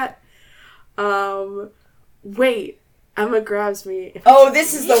Kat. Wait. Emma grabs me.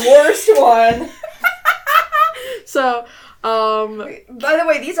 This is the worst one! So, by the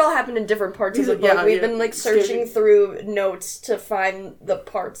way, these all happen in different parts of the book. Yeah, We've been, searching through notes to find the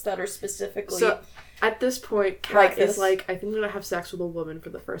parts that are specifically... So, at this point, Kat is like, I think I'm gonna have sex with a woman for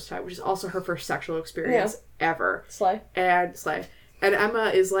the first time, which is also her first sexual experience ever. Slay. And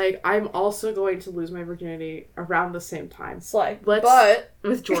Emma is like, I'm also going to lose my virginity around the same time. Slay.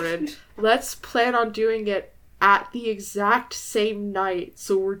 With Jordan. Let's plan on doing it at the exact same night,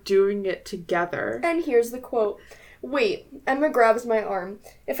 so we're doing it together. And here's the quote. Wait, Emma grabs my arm.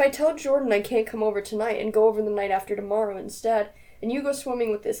 If I tell Jordan I can't come over tonight and go over the night after tomorrow instead, and you go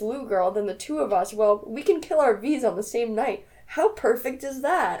swimming with this Lou girl, then the two of us, well, we can kill our V's on the same night. How perfect is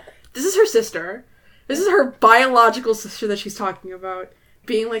that? This is her sister. This is her biological sister that she's talking about.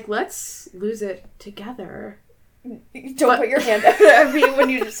 Being like, let's lose it together. Don't put your hand out at me when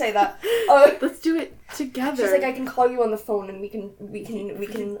you just say that. Let's do it together. She's like, I can call you on the phone and we can...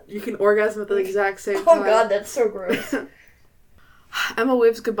 You can orgasm at the exact same time. Oh god, that's so gross. Emma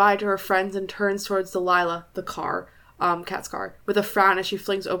waves goodbye to her friends and turns towards Delilah, the car, Kat's car, with a frown as she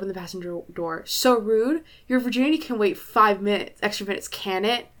flings open the passenger door. So rude. Your virginity can wait 5 minutes, extra minutes, can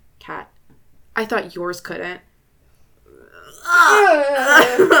it? Kat. I thought yours couldn't.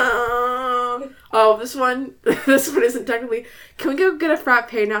 Oh, this one isn't technically... Can we go get a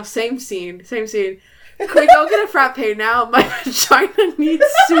frappe now? Same scene. Can we go get a frappe now? My vagina needs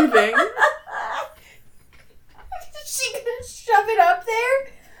soothing. Is she gonna shove it up there?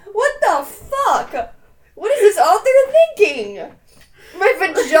 What the fuck? What is this author thinking? My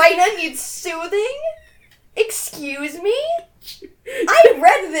vagina needs soothing? Excuse me? I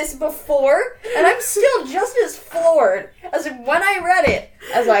read this before, and I'm still just as floored as when I read it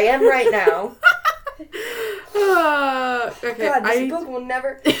as I am right now. Okay, God, this book will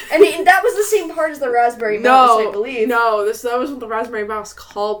never... I mean, that was the same part as the Raspberry Mouse, I believe. No, that was when the Raspberry Mouse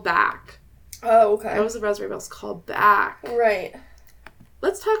called back. Oh, okay. That was the Raspberry Mouse called back. Right.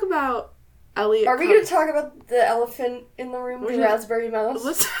 Let's talk about Elliot. Are we going to talk about the elephant in the room, the Raspberry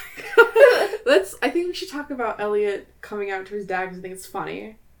Mouse? I think we should talk about Elliot coming out to his dad because I think it's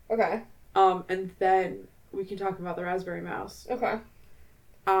funny. Okay. And then we can talk about the Raspberry Mouse. Okay.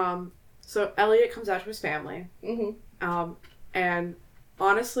 So Elliot comes out to his family. Mm-hmm. And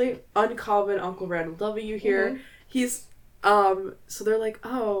honestly, uncommon Uncle Randall W here. Mm-hmm. He's, so they're like,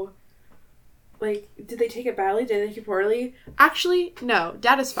 oh, like, did they take it badly? Did they take it poorly? Actually, no,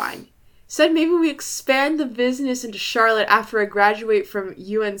 Dad is fine. Said maybe we expand the business into Charlotte after I graduate from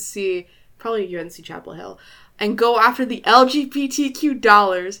UNC, probably UNC Chapel Hill, and go after the LGBTQ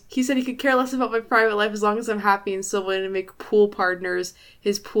dollars. He said he could care less about my private life as long as I'm happy and still willing to make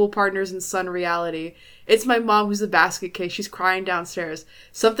his pool partners and son reality. It's my mom who's a basket case. She's crying downstairs.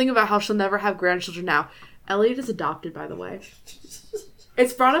 Something about how she'll never have grandchildren now. Elliot is adopted, by the way.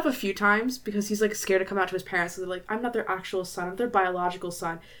 It's brought up a few times because he's, like, scared to come out to his parents. So they're like, I'm not their actual son. I'm their biological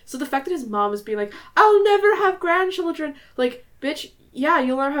son. So the fact that his mom is being like, I'll never have grandchildren. Like, bitch, yeah,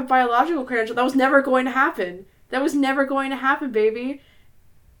 you'll never have biological grandchildren. That was never going to happen. That was never going to happen, baby.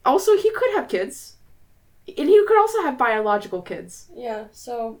 Also, he could have kids. And he could also have biological kids. Yeah,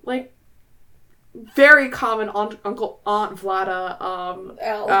 so... Like, very common Aunt Vlada,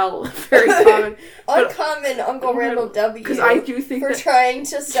 L. Very common. Uncommon Uncle Randall W. Because I do think for trying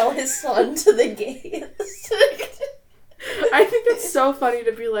to sell his son to the gays. I think it's so funny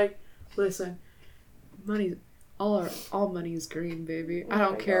to be like, listen, money, all money is green, baby. I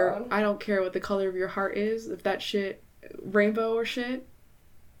don't care. God. I don't care what the color of your heart is. If that shit, rainbow or shit,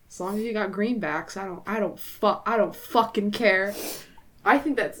 as long as you got greenbacks, I don't fucking care. I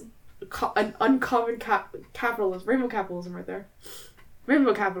think that's an uncommon capitalism, rainbow capitalism right there.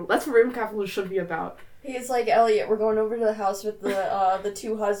 Rainbow capital. That's what rainbow capitalism should be about. He's like, Elliot, we're going over to the house with the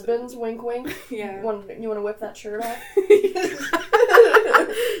two husbands, wink wink. Yeah. You want to whip that shirt off?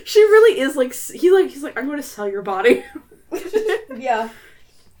 She really is like, he's like, I'm going to sell your body. Yeah.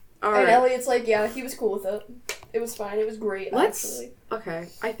 All and right. Elliot's like, yeah, he was cool with it. It was fine. It was great, actually. Okay.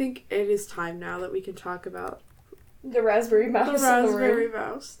 I think it is time now that we can talk about the Raspberry Mouse in the room.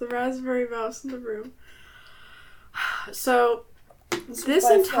 The Raspberry Mouse in the room. So, this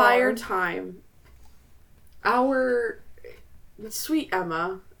entire time, our sweet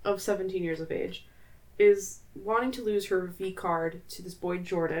Emma, of 17 years of age, is wanting to lose her V card to this boy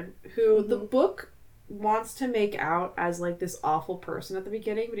Jordan, who the book wants to make out as, like, this awful person at the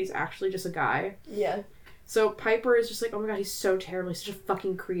beginning, but he's actually just a guy. Yeah. So Piper is just like, oh my god, he's so terrible, he's such a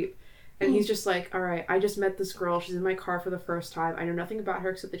fucking creep. And he's just like, alright, I just met this girl, she's in my car for the first time, I know nothing about her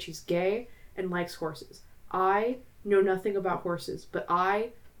except that she's gay and likes horses. I know nothing about horses, but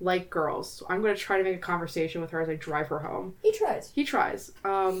I like girls, so I'm going to try to make a conversation with her as I drive her home. He tries. He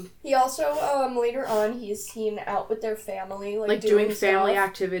also, later on, he's seen out with their family, like doing family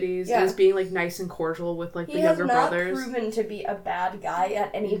activities, and is being, like, nice and cordial with, like, the younger brothers. He has not proven to be a bad guy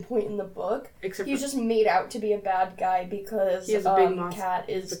at any point in the book. Except he's just made out to be a bad guy because Kat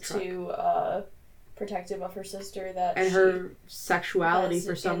is too protective of her sister and her sexuality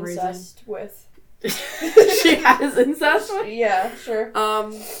for some reason. With. She has incest with? Yeah, sure.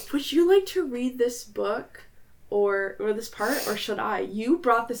 Would you like to read this book or this part, or should I? You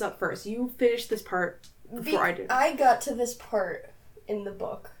brought this up first. You finished this part before I did. I got to this part in the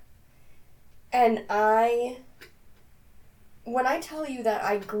book, and when I tell you that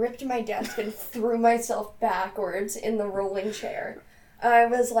I gripped my desk and threw myself backwards in the rolling chair, I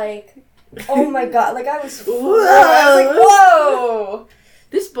was like, oh my god, like I was like, whoa!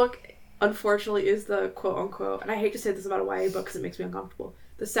 This book, unfortunately, is the quote-unquote, and I hate to say this about a YA book because it makes me uncomfortable,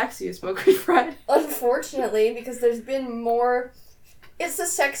 the sexiest book we've read. Unfortunately, because there's been more... It's the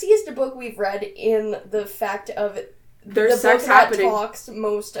sexiest book we've read in the fact of there's the sex book happening. That talks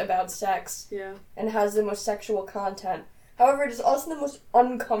most about sex. Yeah. And has the most sexual content. However, it is also the most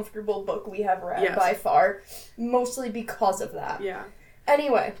uncomfortable book we have read by far, mostly because of that. Yeah.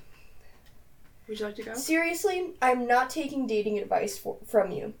 Anyway. Would you like to go? Seriously, I'm not taking dating advice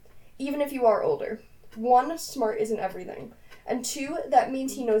from you. Even if you are older. 1, smart isn't everything. And 2, that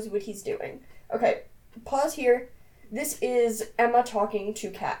means he knows what he's doing. Okay, pause here. This is Emma talking to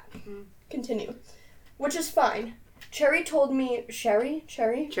Kat. Continue. Which is fine. Cherry told me... Cherry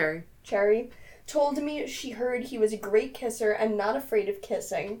told me she heard he was a great kisser and not afraid of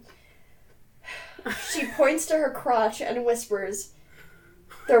kissing. She points to her crotch and whispers,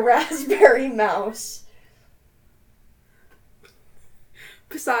 "The raspberry mouse."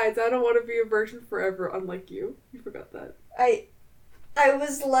 Besides, I don't want to be a virgin forever, unlike you. You forgot that. I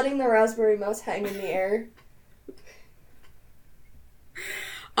was letting the raspberry mouse hang in the air.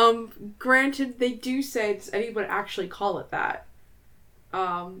 Granted, they do say, does anyone actually call it that?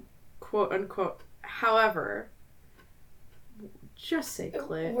 Quote unquote. However, just say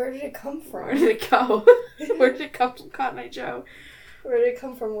clit. Where did it come from? Where did it go? Where did it come from, Cotton Eye Joe? Where did it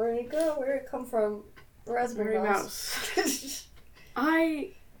come from? Where did it go? Where did it come from? Raspberry mouse.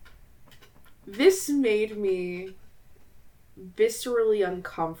 This made me viscerally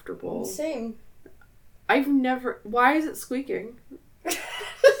uncomfortable. Same. Why is it squeaking?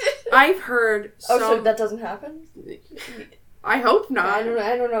 I've heard so that doesn't happen? I hope not.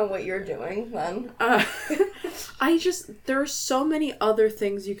 I don't know what you're doing then. There are so many other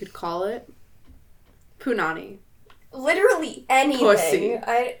things you could call it. Punani. Literally anything. Pussy.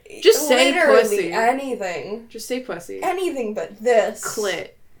 Just say pussy. Anything. Just say pussy. Anything but this.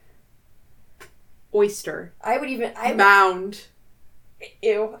 Clit. Oyster. Mound.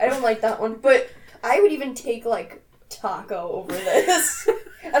 Ew, I don't like that one. But I would even take, like, taco over this.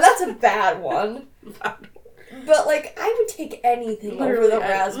 And that's a bad one. But, like, I would take anything over the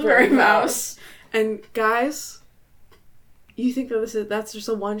raspberry mouse. And, guys, you think that's just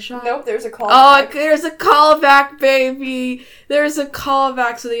a one-shot? Nope, there's a callback. Oh, there's a callback, baby! There's a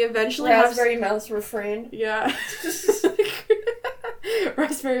callback, so they eventually raspberry mouse refrain. Yeah.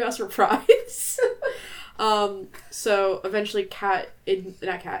 Raspberry mouse reprise. So eventually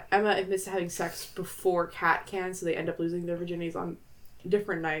Emma admits to having sex before Kat can, so they end up losing their virginities on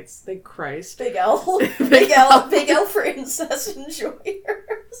different nights. Thank Christ. Big L. Big L for incest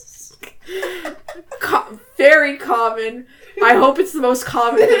enjoyers. Very common. I hope it's the most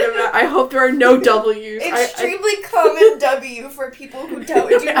common thing ever. I hope there are no W's. Extremely common W for people who do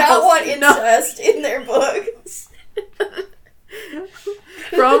not want incest in their books.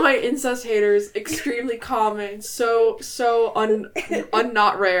 For all my incest haters, extremely common, so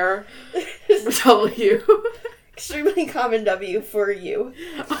not rare. W. Extremely common W for you.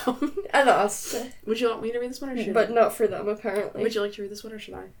 And us. Would you want me to read this one or should But not for them, apparently. Would you like to read this one or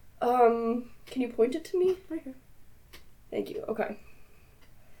should I? Can you point it to me? Right here. Thank you. Okay.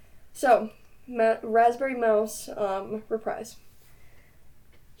 So, Raspberry Mouse, reprise.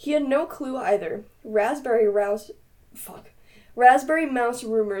 He had no clue either. Raspberry Mouse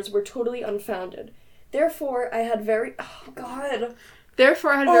rumors were totally unfounded. Therefore, I had very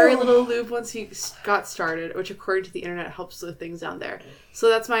little lube once he got started, which according to the internet helps with things down there. So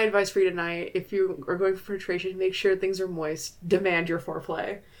that's my advice for you tonight. If you are going for penetration, make sure things are moist. Demand your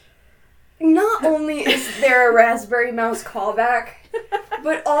foreplay. Not only is there a Raspberry Mouse callback,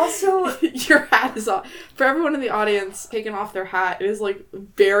 but also... Your hat is off. For everyone in the audience taking off their hat, it is like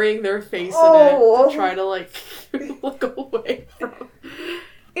burying their face in it to try to like look away from.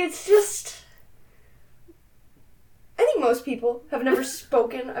 It's just... I think most people have never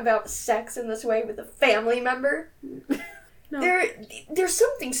spoken about sex in this way with a family member. No. There's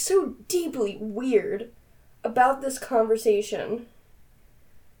something so deeply weird about this conversation.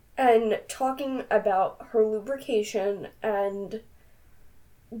 And talking about her lubrication and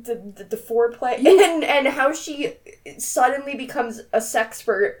the foreplay and how she suddenly becomes a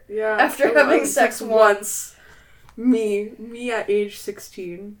sexpert after having sex once. Me at age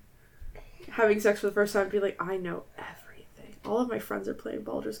 16, having sex for the first time, be like, I know everything. All of my friends are playing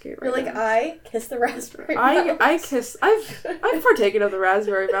Baldur's Gate right now. You're like, I kiss the raspberry mouse. I've partaken of the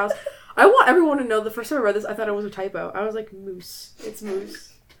raspberry mouse. I want everyone to know the first time I read this, I thought it was a typo. I was like, moose. It's moose.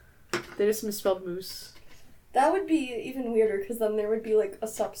 They just misspelled moose. That would be even weirder, because then there would be, like, a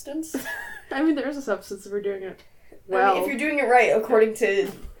substance. I mean, there is a substance if we're doing it well. I mean, if you're doing it right, according to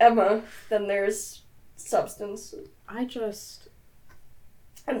Emma, then there's substance.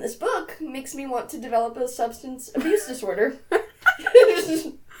 And this book makes me want to develop a substance abuse disorder.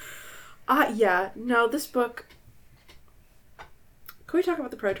 Yeah. No, this book... Can we talk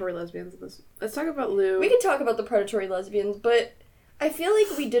about the predatory lesbians in this? Let's talk about Lou. We can talk about the predatory lesbians, but I feel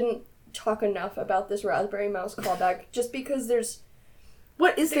like we didn't talk enough about this Raspberry Mouse callback, just because there's...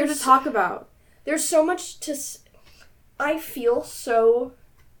 What is there to talk about? There's so much to... I feel so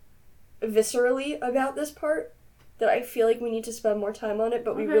viscerally about this part that I feel like we need to spend more time on it,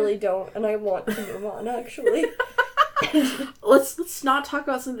 but we really don't, and I want to move on, actually. Let's not talk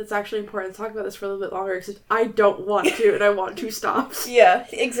about something that's actually important. Let's talk about this for a little bit longer, because I don't want to, and I want 2 stops. Yeah,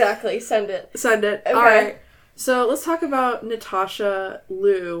 exactly. Send it. Okay. All right. So let's talk about Natasha,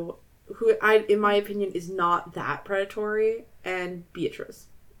 Lou, who in my opinion, is not that predatory, and Beatrice.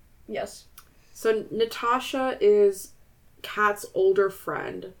 Yes. So Natasha is Kat's older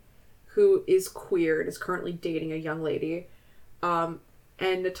friend who is queer and is currently dating a young lady. And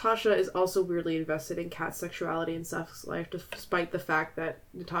Natasha is also weirdly invested in Kat's sexuality and sex life, despite the fact that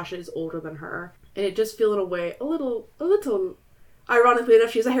Natasha is older than her. And it just feels in a way a little, ironically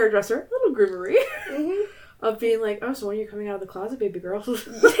enough, she's a hairdresser, a little groomery, of being like, oh, so when are you coming out of the closet, baby girl?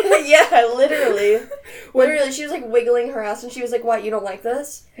 Yeah, literally. Literally, she was like wiggling her ass and she was like, what, you don't like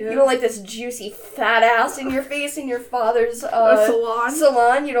this? Yeah. You don't like this juicy fat ass in your face in your father's salon?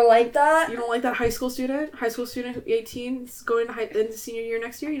 Salon? You don't like that? You don't like that high school student? High school student, 18, is going into senior year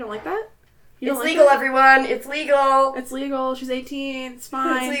next year? You don't like that? It's legal, everyone. It's legal. It's legal. She's 18. It's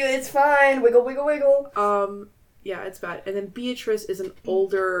fine. It's legal. It's fine. Wiggle, wiggle, wiggle. Yeah, it's bad. And then Beatrice is an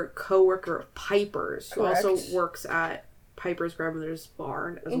older co-worker of Piper's, who also works at Piper's grandmother's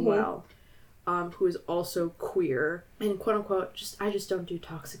barn as well, who is also queer. And quote-unquote, I just don't do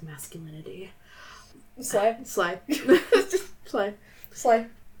toxic masculinity. Slay. Slay. Slay. Slay.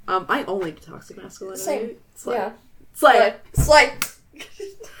 I only do toxic masculinity. Same. Slay. Yeah. Slay. Slay.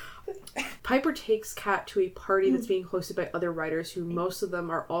 Piper takes Kat to a party that's being hosted by other writers who most of them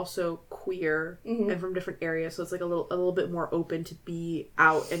are also queer and from different areas, so it's like a little bit more open to be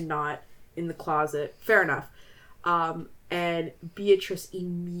out and not in the closet. Fair enough. And Beatrice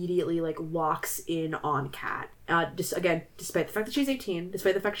immediately like locks in on Kat. Again, despite the fact that she's 18,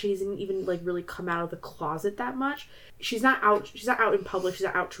 despite the fact she hasn't even like really come out of the closet that much, she's not out in public. She's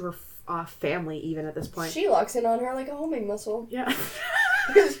not out to her family even at this point. She locks in on her like a homing missile. Yeah.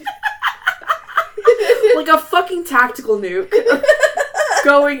 Like a fucking tactical nuke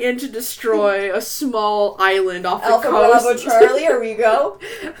going in to destroy a small island off the Alpha coast. Bravo Charlie, here we go.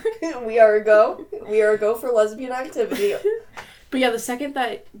 We are a go. We are a go for lesbian activity. But yeah, the second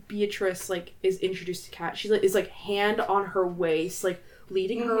that Beatrice like is introduced to Kat, she like is like hand on her waist, like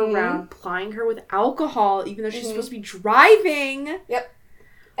leading her around, plying her with alcohol, even though she's supposed to be driving. Yep.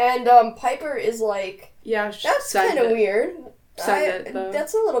 And Piper is like, yeah, that's kind of weird.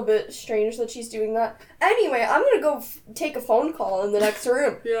 That's a little bit strange that she's doing that. Anyway, I'm gonna go take a phone call in the next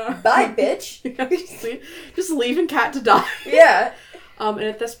room. Yeah. Bye, bitch. Yeah, just leaving Kat to die. Yeah. And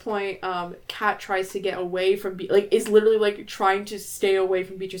at this point, Kat tries to get away from is literally like trying to stay away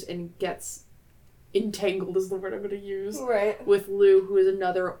from Beatrice and gets entangled is the word I'm going to use. Right. With Lou, who is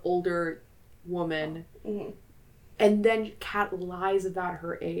another older woman. Mm-hmm. And then Kat lies about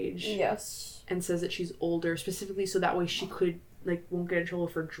her age. Yes. And says that she's older, specifically so that way she won't get in trouble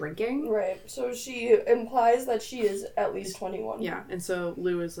for drinking. Right. So she implies that she is at least 21. Yeah. And so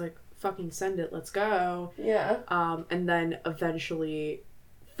Lou is like, fucking send it, let's go. Yeah. And then eventually,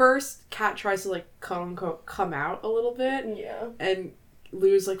 first, Kat tries to, like, quote-unquote, come out a little bit. Yeah. And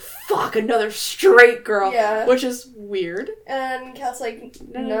Lou's like, fuck, another straight girl. Yeah. Which is weird. And Kat's like,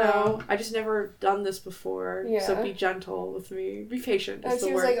 no. I just never done this before. Yeah. So be gentle with me. Be patient is and the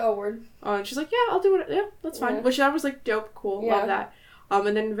she was word. like, oh, word. And she's like, yeah, I'll do it. Yeah, that's fine. Yeah. Which I was like, dope, cool, Yeah. love that.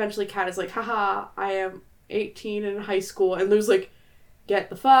 And then eventually Kat is like, haha, I am 18 in high school. And Lou's like, get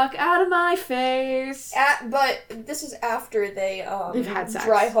the fuck out of my face. But this is after they've had sex.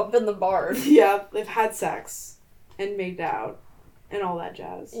 Dry hump in the barn. Yeah, they've had sex and made out and all that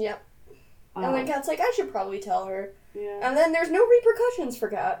jazz. Yep. And then Kat's like, I should probably tell her. Yeah. And then there's no repercussions for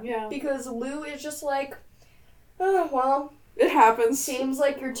Kat. Yeah. Because Lou is just like, oh, well, it happens. Seems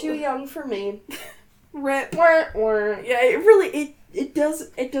like you're too young for me. Rip. Yeah, it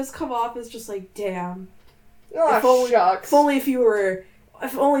does come off as just like, damn. Oh, shucks. If only if you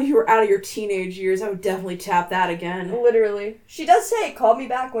were out of your teenage years, I would definitely tap that again. Literally. She does say, call me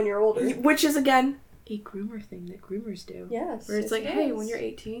back when you're older. Which is, again, a groomer thing that groomers do. Yes. Where it's like, hey, when you're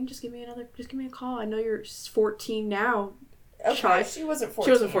 18, just give me a call. I know you're 14 now. Okay, Child. she wasn't 14.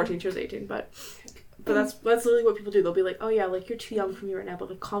 She wasn't 14, she was 18, but that's literally what people do. They'll be like, oh yeah, like, you're too young for me right now, but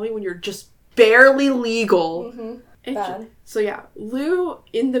like, call me when you're just barely legal. Mm-hmm. Bad. So yeah, Lou,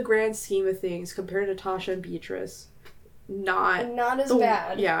 in the grand scheme of things, compared to Natasha and Beatrice, not as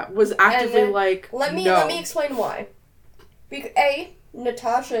bad. Yeah, was actively like, let me explain why. Because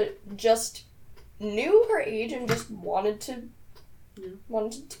Natasha just knew her age and just wanted to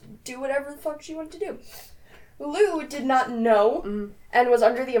do whatever the fuck she wanted to do. Lou did not know and was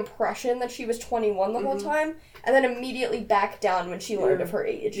under the impression that she was 21 the whole time, and then immediately backed down when she learned of her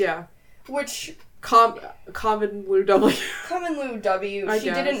age. Yeah. Which... Common Lou W. Common Lou W. She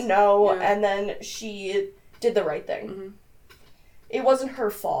guess. didn't know, and then she did the right thing. Mm-hmm. It wasn't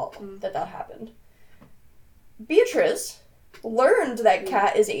her fault that happened. Beatrice learned that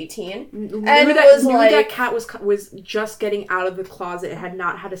Kat is 18 and knew was like... that Kat was just getting out of the closet and had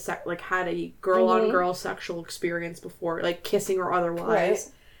not had a girl-on-girl sexual experience before, like kissing or otherwise.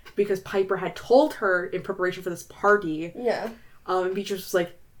 Right. Because Piper had told her in preparation for this party. Yeah. And Beatrice was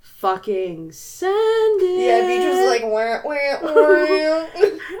like, fucking send it. Yeah, Beatrice was like, wah, wah, wah.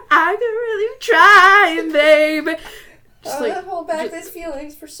 I could really try, babe. Just I've hold back these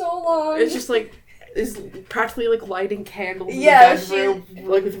feelings for so long. It's just like, is practically like lighting candles yeah, in the bedroom,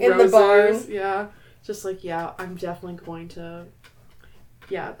 like with in roses. the barn. Yeah. Just like, yeah, I'm definitely going to...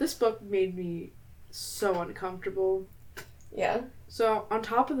 Yeah, this book made me so uncomfortable. Yeah. So, on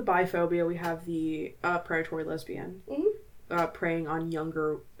top of the biphobia, we have the predatory lesbian. Mm-hmm. Preying on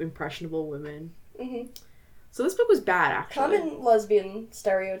younger, impressionable women. Mm-hmm. So this book was bad, actually. Common lesbian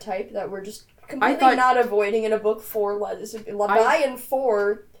stereotype that we're just completely not avoiding in a book for by and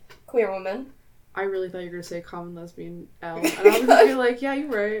for queer women. I really thought you were going to say common lesbian L. And I was going to be like, yeah, you're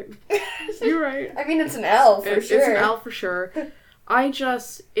right. You're right. I mean, it's an L for sure. It's an L for sure.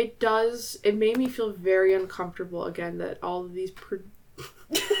 It made me feel very uncomfortable again that all of these...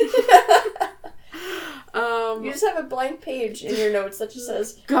 you just have a blank page in your notes that just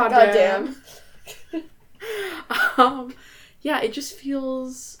says, Goddamn. Yeah, it just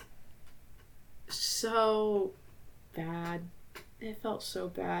feels so bad. It felt so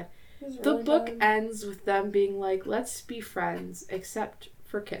bad. The book ends with them being like, let's be friends, except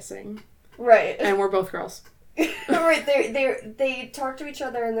for kissing. Right. And we're both girls. Right, they talk to each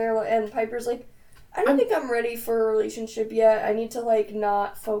other and Piper's like, I don't think I'm ready for a relationship yet. I need to, like,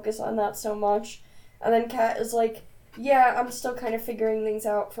 not focus on that so much. And then Kat is like, yeah, I'm still kind of figuring things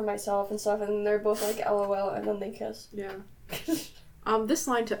out for myself and stuff. And they're both like, LOL, and then they kiss. Yeah. This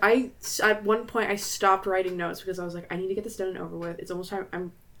line, at one point, I stopped writing notes because I was like, I need to get this done and over with. It's almost time.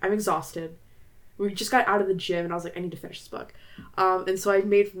 I'm exhausted. We just got out of the gym, and I was like, I need to finish this book. And so I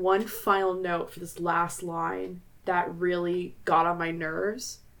made one final note for this last line that really got on my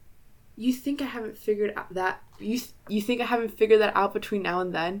nerves. You think I haven't figured out that... You think I haven't figured that out between now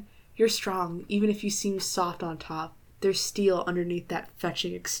and then? You're strong, even if you seem soft on top. There's steel underneath that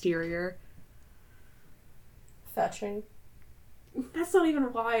fetching exterior. Fetching? That's not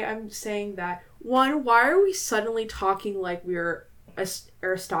even why I'm saying that. One, why are we suddenly talking like we're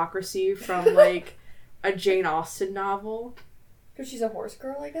aristocracy from, like, a Jane Austen novel? Because she's a horse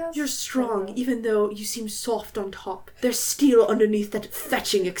girl, I guess? You're strong, even though you seem soft on top. There's steel underneath that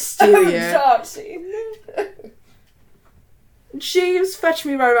fetching exterior. Darcy. Jeeves, fetch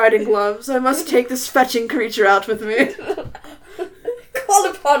me my riding gloves. I must take this fetching creature out with me. Call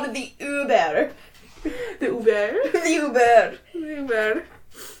upon the Uber. The Uber? The Uber. The Uber.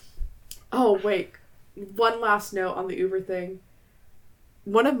 Oh, wait. One last note on the Uber thing.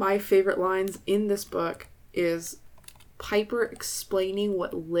 One of my favorite lines in this book is Piper explaining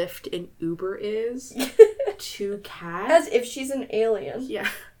what Lyft and Uber is to Kat. As if she's an alien. Yeah.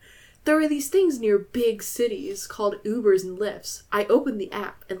 There are these things near big cities called Ubers and Lyfts. I open the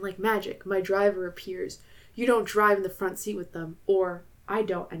app, and like magic, my driver appears. You don't drive in the front seat with them, or I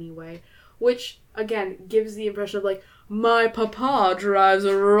don't anyway. Which, again, gives the impression of, like, my papa drives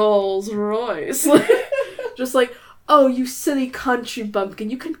a Rolls Royce. Just like, oh, you silly country bumpkin,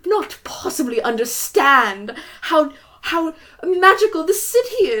 you cannot possibly understand how magical the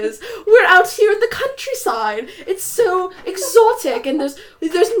city is. We're out here in the countryside. It's so exotic, and there's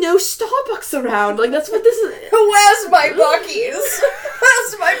no Starbucks around. Like, that's what this is. Where's my Buc-ee's?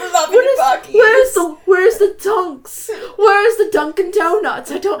 Where's my beloved Buc-ee's? Where's the Dunks? Where's the Dunkin'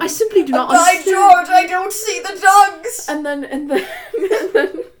 Donuts? I simply do not understand. By George, I don't see the Dunks. And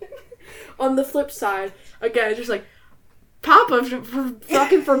then on the flip side, again, it's just like, Papa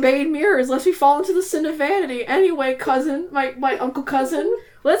fucking forbade mirrors lest we fall into the sin of vanity. Anyway, cousin, my uncle cousin,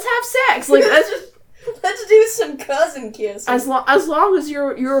 let's have sex. Like, let's do some cousin kiss. As long as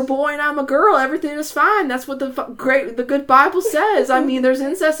you're a boy and I'm a girl, everything is fine. That's what the good Bible says. I mean, there's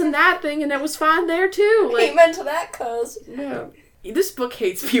incest in that thing, and it was fine there too. Like, amen to that, cuz. Yeah. This book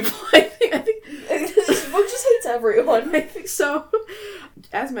hates people. I think this book just hates everyone. I think so.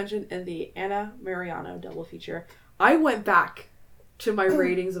 As mentioned in the Anna Mariano double feature, I went back to my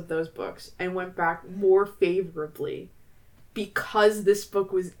ratings of those books and went back more favorably because this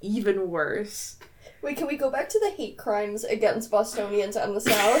book was even worse. Wait, can we go back to the hate crimes against Bostonians and the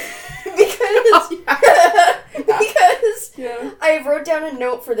South? Because I wrote down a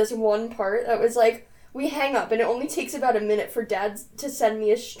note for this one part that was like, we hang up and it only takes about a minute for Dad to send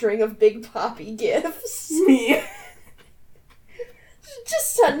me a string of Big Poppy gifts. Me.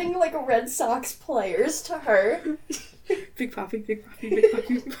 Just sending, like, Red Sox players to her. Big Poppy, Big Poppy, Big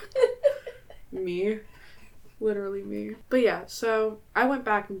Poppy. Me. Literally me. But yeah, so I went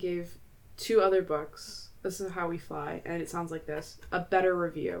back and gave 2 other books, This Is How We Fly, and it sounds like this, a better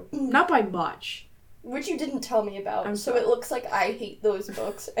review. Not by much. Which you didn't tell me about, I'm so sorry. it looks like I hate those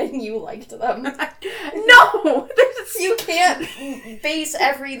books and you liked them. No! You can't base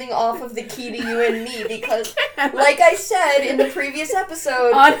everything off of the key to you and me, because, like I said in the previous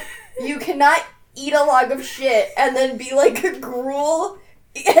episode, you cannot eat a log of shit and then be like Gruel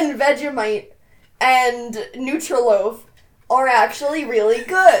and Vegemite and Nutriloaf are actually really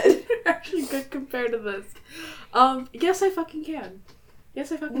good. Actually good compared to this. Yes, I fucking can. Yes,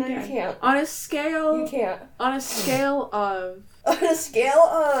 I fucking No, can. you can't. On a scale... You can't. On a scale of... On a scale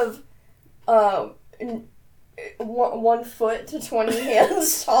of 1 foot to 20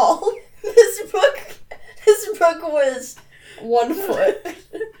 hands tall, this book was 1 foot.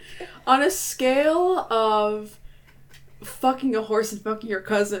 On a scale of fucking a horse and fucking your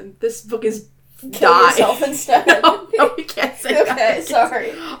cousin, this book is Kill die. yourself instead. No, we can't say that. Okay,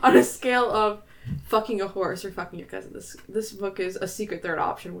 sorry. On a scale of fucking a horse or fucking your cousin, this book is a secret third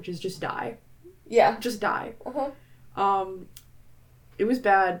option, which is just die. Yeah. Just die. Uh-huh. It was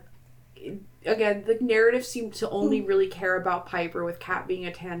bad. Again, the narrative seemed to only really care about Piper, with Kat being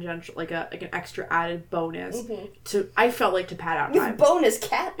a tangential, like an extra added bonus. I felt like to pad out time. With bonus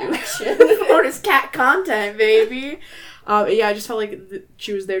cat action. Bonus cat content, baby. Yeah, I just felt like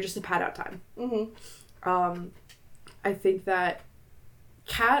she was there just to pad out time. I think that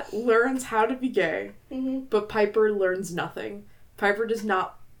Kat learns how to be gay, but Piper learns nothing. Piper does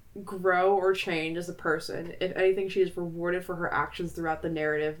not grow or change as a person. If anything, she is rewarded for her actions throughout the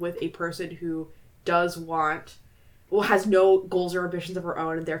narrative with a person who has no goals or ambitions of her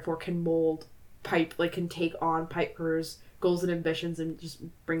own, and therefore can mold can take on Piper's goals and ambitions and just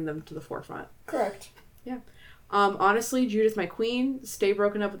bring them to the forefront. Correct. Yeah. Honestly, Judith, my queen, stay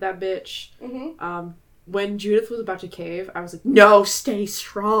broken up with that bitch. When Judith was about to cave, I was like, no, stay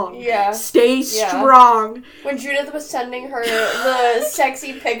strong. Yeah. Stay strong. When Judith was sending her the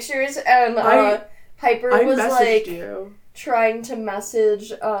sexy pictures and Piper was like trying to message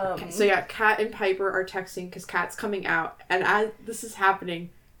So yeah, Kat and Piper are texting because Kat's coming out, and as this is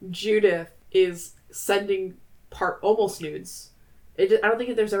happening, Judith is sending almost nudes. I don't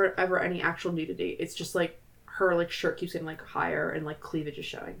think there's ever any actual nudity. It's just like her shirt keeps getting higher and cleavage is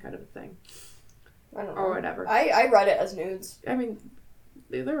showing, kind of a thing. I don't know. Or whatever. I read it as nudes. I mean,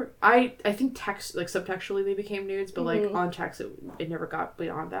 I think text, subtextually they became nudes, but on text it never got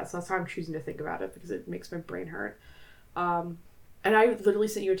beyond that. So that's how I'm choosing to think about it, because it makes my brain hurt. And I literally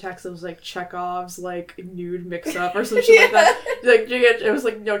sent you a text that was Chekhov's nude mix up or something like that. It was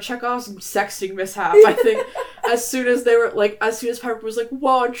no, Chekhov's sexting mishap. I think as soon as Piper was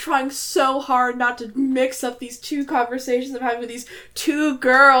whoa, I'm trying so hard not to mix up these 2 conversations I'm having with these 2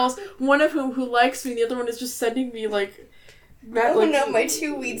 girls, one of who likes me, the other one is just sending me no, my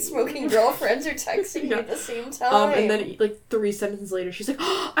 2 weed-smoking girlfriends are texting me at the same time. And then 3 sentences later, she's like,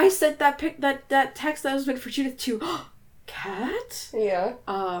 oh, I sent that text that was meant for Judith too. Cat? Yeah.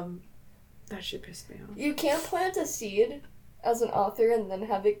 That shit pissed me off. You can't plant a seed as an author and then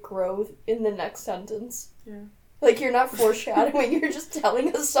have it grow in the next sentence. Yeah. You're not foreshadowing, you're just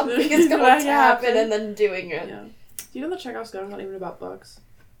telling us something is going to happen and then doing it. Yeah. Do you know that Chekhov's gun is not even about books?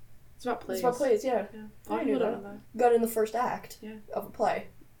 It's about plays. It's about plays, yeah. A lot of people don't know that. Got in the first act Yeah. of a play.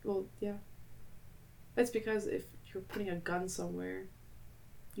 Well, yeah. That's because if you're putting a gun somewhere,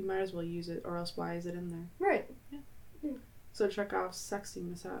 you might as well use it, or else why is it in there? Right. Yeah. So Chekhov's sexting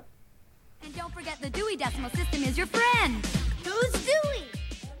mishap. And don't forget the Dewey Decimal System is your friend. Who's Dewey?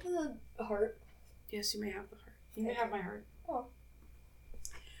 The heart. Yes, you may have the heart. You may have my heart. Oh.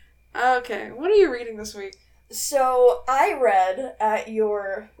 Okay, what are you reading this week? So, I read at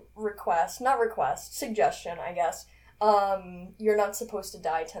your suggestion, I guess, You're Not Supposed to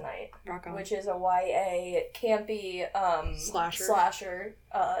Die Tonight, which is a YA campy slasher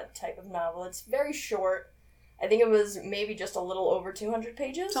type of novel. It's very short. I think it was maybe just a little over 200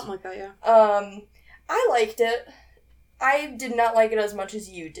 pages. Something like that, yeah. I liked it. I did not like it as much as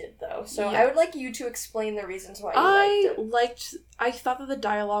you did, though. So I would like you to explain the reasons why you liked it. I thought that the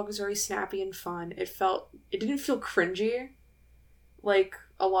dialogue was very snappy and fun. It didn't feel cringy, like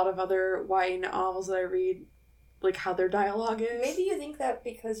a lot of other YA novels that I read, how their dialogue is. Maybe you think that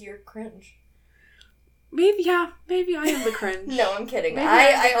because you're cringe. Maybe I am the cringe. No, I'm kidding.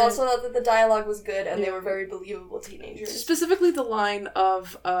 I also thought that the dialogue was good and they were very believable teenagers. Specifically the line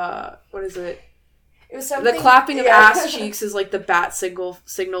of, what is it? It was something... The clapping of ass cheeks is the bat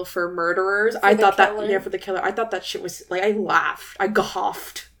signal for murderers. For the killer. I thought that shit was, I laughed. I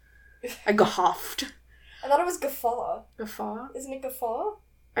gaffed. I thought it was guffaw. Guffaw? Isn't it guffaw?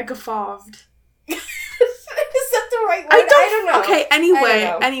 I guffawed. Is the right word? I don't know. Okay, I don't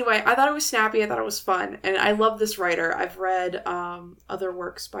know. anyway, I thought it was snappy. I thought it was fun. And I love this writer. I've read other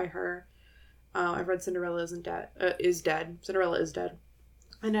works by her. I've read Cinderella is Dead. Cinderella is Dead.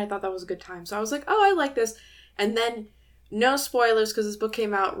 And I thought that was a good time. So I was like, oh, I like this. And then, no spoilers, because this book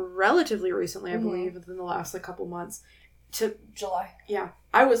came out relatively recently, I believe, within the last couple months. To July. Yeah.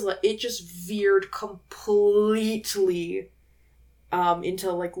 I was like, it just veered completely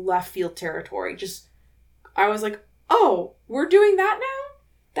into left field territory. I was like, oh, we're doing that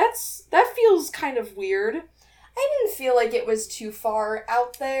now? That feels kind of weird. I didn't feel like it was too far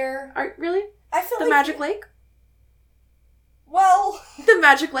out there. Really? I feel the like Magic Lake? Well, the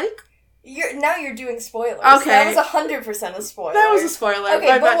Magic Lake? You're doing spoilers. Okay. That was 100% a spoiler. That was a spoiler.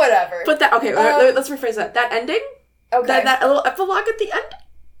 Okay, but whatever. But let's rephrase that. That ending? Okay. That little epilogue at the end?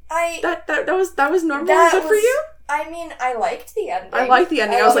 That was normal and good for you? I mean, I liked the ending. I liked the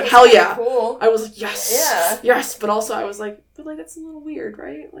ending. I was like, hell yeah. Cool. I was like, yes. Yeah. Yes. But also I was like, that's a little weird,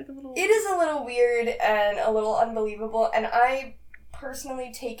 right? It is a little weird and a little unbelievable, and I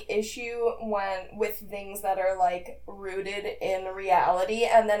personally take issue with things that are rooted in reality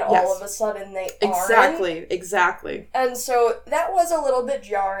and then all of a sudden they aren't. Exactly. And so that was a little bit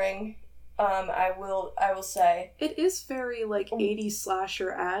jarring. I will say. It is very 80s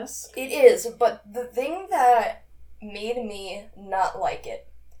slasher-esque. It is, but the thing that made me not like it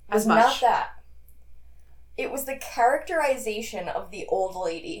was not that. It was the characterization of the old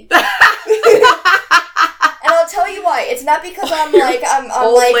lady. And I'll tell you why. It's not because I'm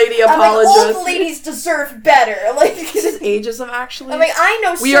lady apologist. Old ladies deserve better. This is ageism, actually. I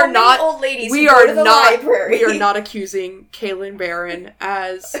know many old ladies who go to the library. We are not accusing Kaylin Barron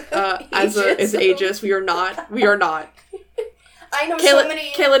as ageist. We are not. I know so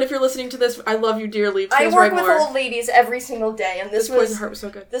many. Kaylin, if you're listening to this, I love you dearly. Please I work write with more. old ladies every single day, and this was so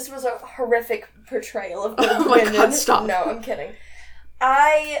good. This was a horrific portrayal of old my women. God, stop. No, I'm kidding.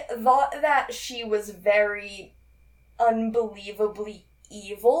 I thought that she was very unbelievably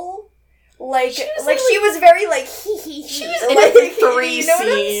evil. She was very hee hee hee. She was in it for 3 you know what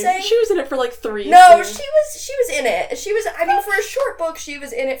I'm scenes. saying? She was in it for 3 No, scenes. she was in it. For a short book, she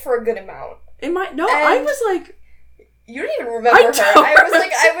was in it for a good amount. I was like, you don't even remember her.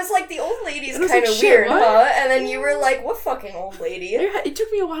 I was like, the old lady's kind of weird, huh? And then you were like, what fucking old lady? It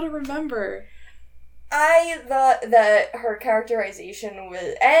took me a while to remember. I thought that her characterization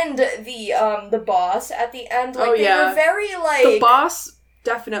was, and the boss at the end, they were very the boss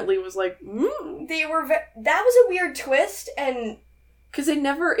definitely was They were that was a weird twist, and because they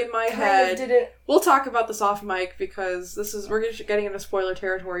never in my head didn't. We'll talk about this off mic because we're getting into spoiler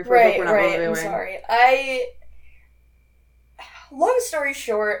territory for a book we're not reviewing. I'm sorry. Long story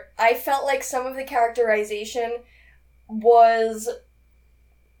short, I felt like some of the characterization was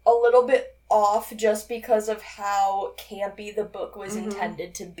a little bit off just because of how campy the book was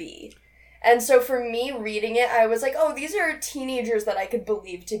intended to be. And so for me reading it, I was like, oh, these are teenagers that I could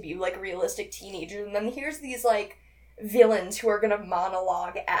believe to be realistic teenagers, and then here's these villains who are gonna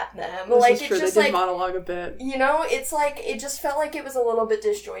monologue at them. This is true. They did monologue a bit. It's it just felt like it was a little bit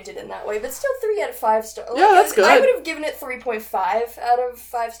disjointed in that way, but still 3 out of 5 stars. Yeah, that's good. I would have given it 3.5 out of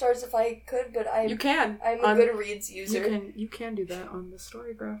 5 stars if I could, but you can. I'm a Goodreads user. You can do that on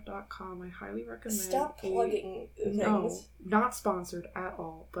thestorygraph.com. I highly recommend. Stop plugging things. No, not sponsored at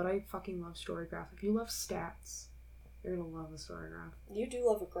all, but I fucking love Storygraph. If you love stats, you're gonna love the Storygraph. You do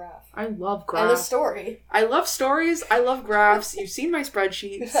love a graph. I love graphs. And a story. I love stories. I love graphs. You've seen my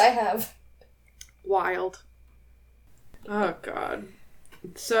spreadsheets. I have. Wild. Oh, God.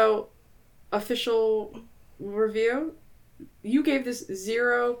 So, official review. You gave this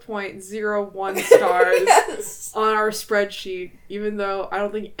 0.01 stars Yes. on our spreadsheet, even though I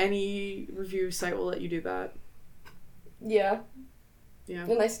don't think any review site will let you do that. Yeah. Yeah.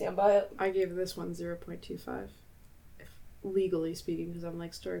 And I stand by it. I gave this one 0.25. Legally speaking, because I'm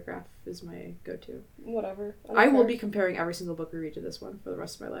Storygraph is my go-to. Whatever. I will be comparing every single book we read to this one for the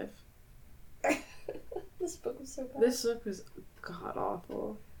rest of my life. This book was so bad. This book was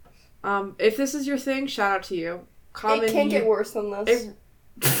god-awful. If this is your thing, shout out to you. It can't get worse than this.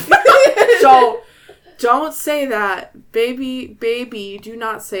 Don't say that. Baby, do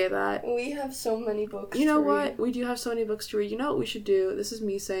not say that. We have so many books You know to what? read. We do have so many books to read. You know what we should do? This is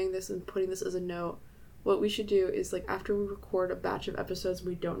me saying this and putting this as a note. What we should do is, after we record a batch of episodes,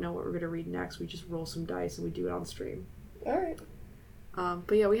 we don't know what we're going to read next. We just roll some dice and we do it on stream. Alright.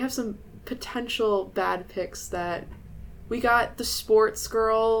 But yeah, we have some potential bad picks that... We got the Sports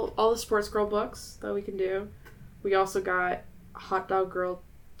Girl, all the Sports Girl books that we can do. We also got Hot Dog Girl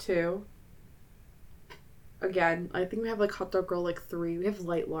 2. again, I think we have like Hot Dog Girl like 3. We have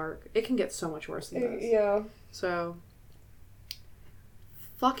Light Lark. It can get so much worse than this. Yeah. So,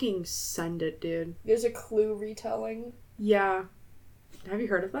 fucking send it, dude. There's a Clue retelling. Yeah. Have you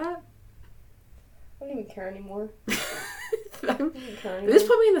heard of that? I don't even care anymore. Did this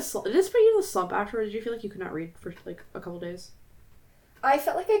put me in the slump? Did this put you in the slump afterwards? Did you feel like you could not read for like a couple days? I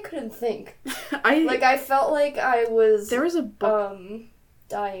felt like I couldn't think. I felt like I was there was a book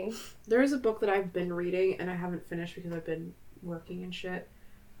dying. there is a book that I've been reading and I haven't finished because I've been working and shit,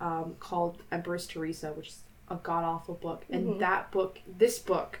 called Empress Teresa, which is a god awful book. And this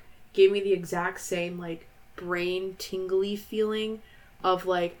book gave me the exact same like brain tingly feeling of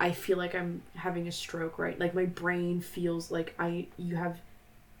like I feel like I'm having a stroke, right? Like my brain feels like you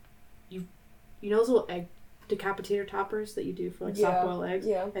know those little egg decapitator toppers that you do for like soft boiled eggs?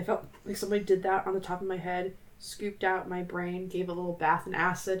 Yeah. I felt like somebody did that on the top of my head, scooped out my brain, gave it a little bath in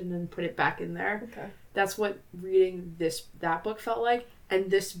acid, and then put it back in there. Okay. That's what reading that book felt like.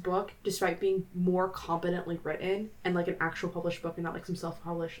 And this book, despite being more competently written and like an actual published book and not like some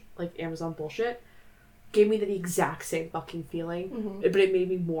self-published like Amazon bullshit, gave me the exact same fucking feeling, but it made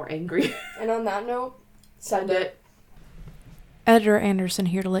me more angry. And on that note, send it. Editor Anderson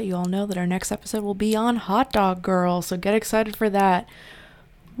here to let you all know that our next episode will be on Hot Dog Girl, so get excited for that.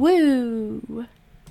 Woo!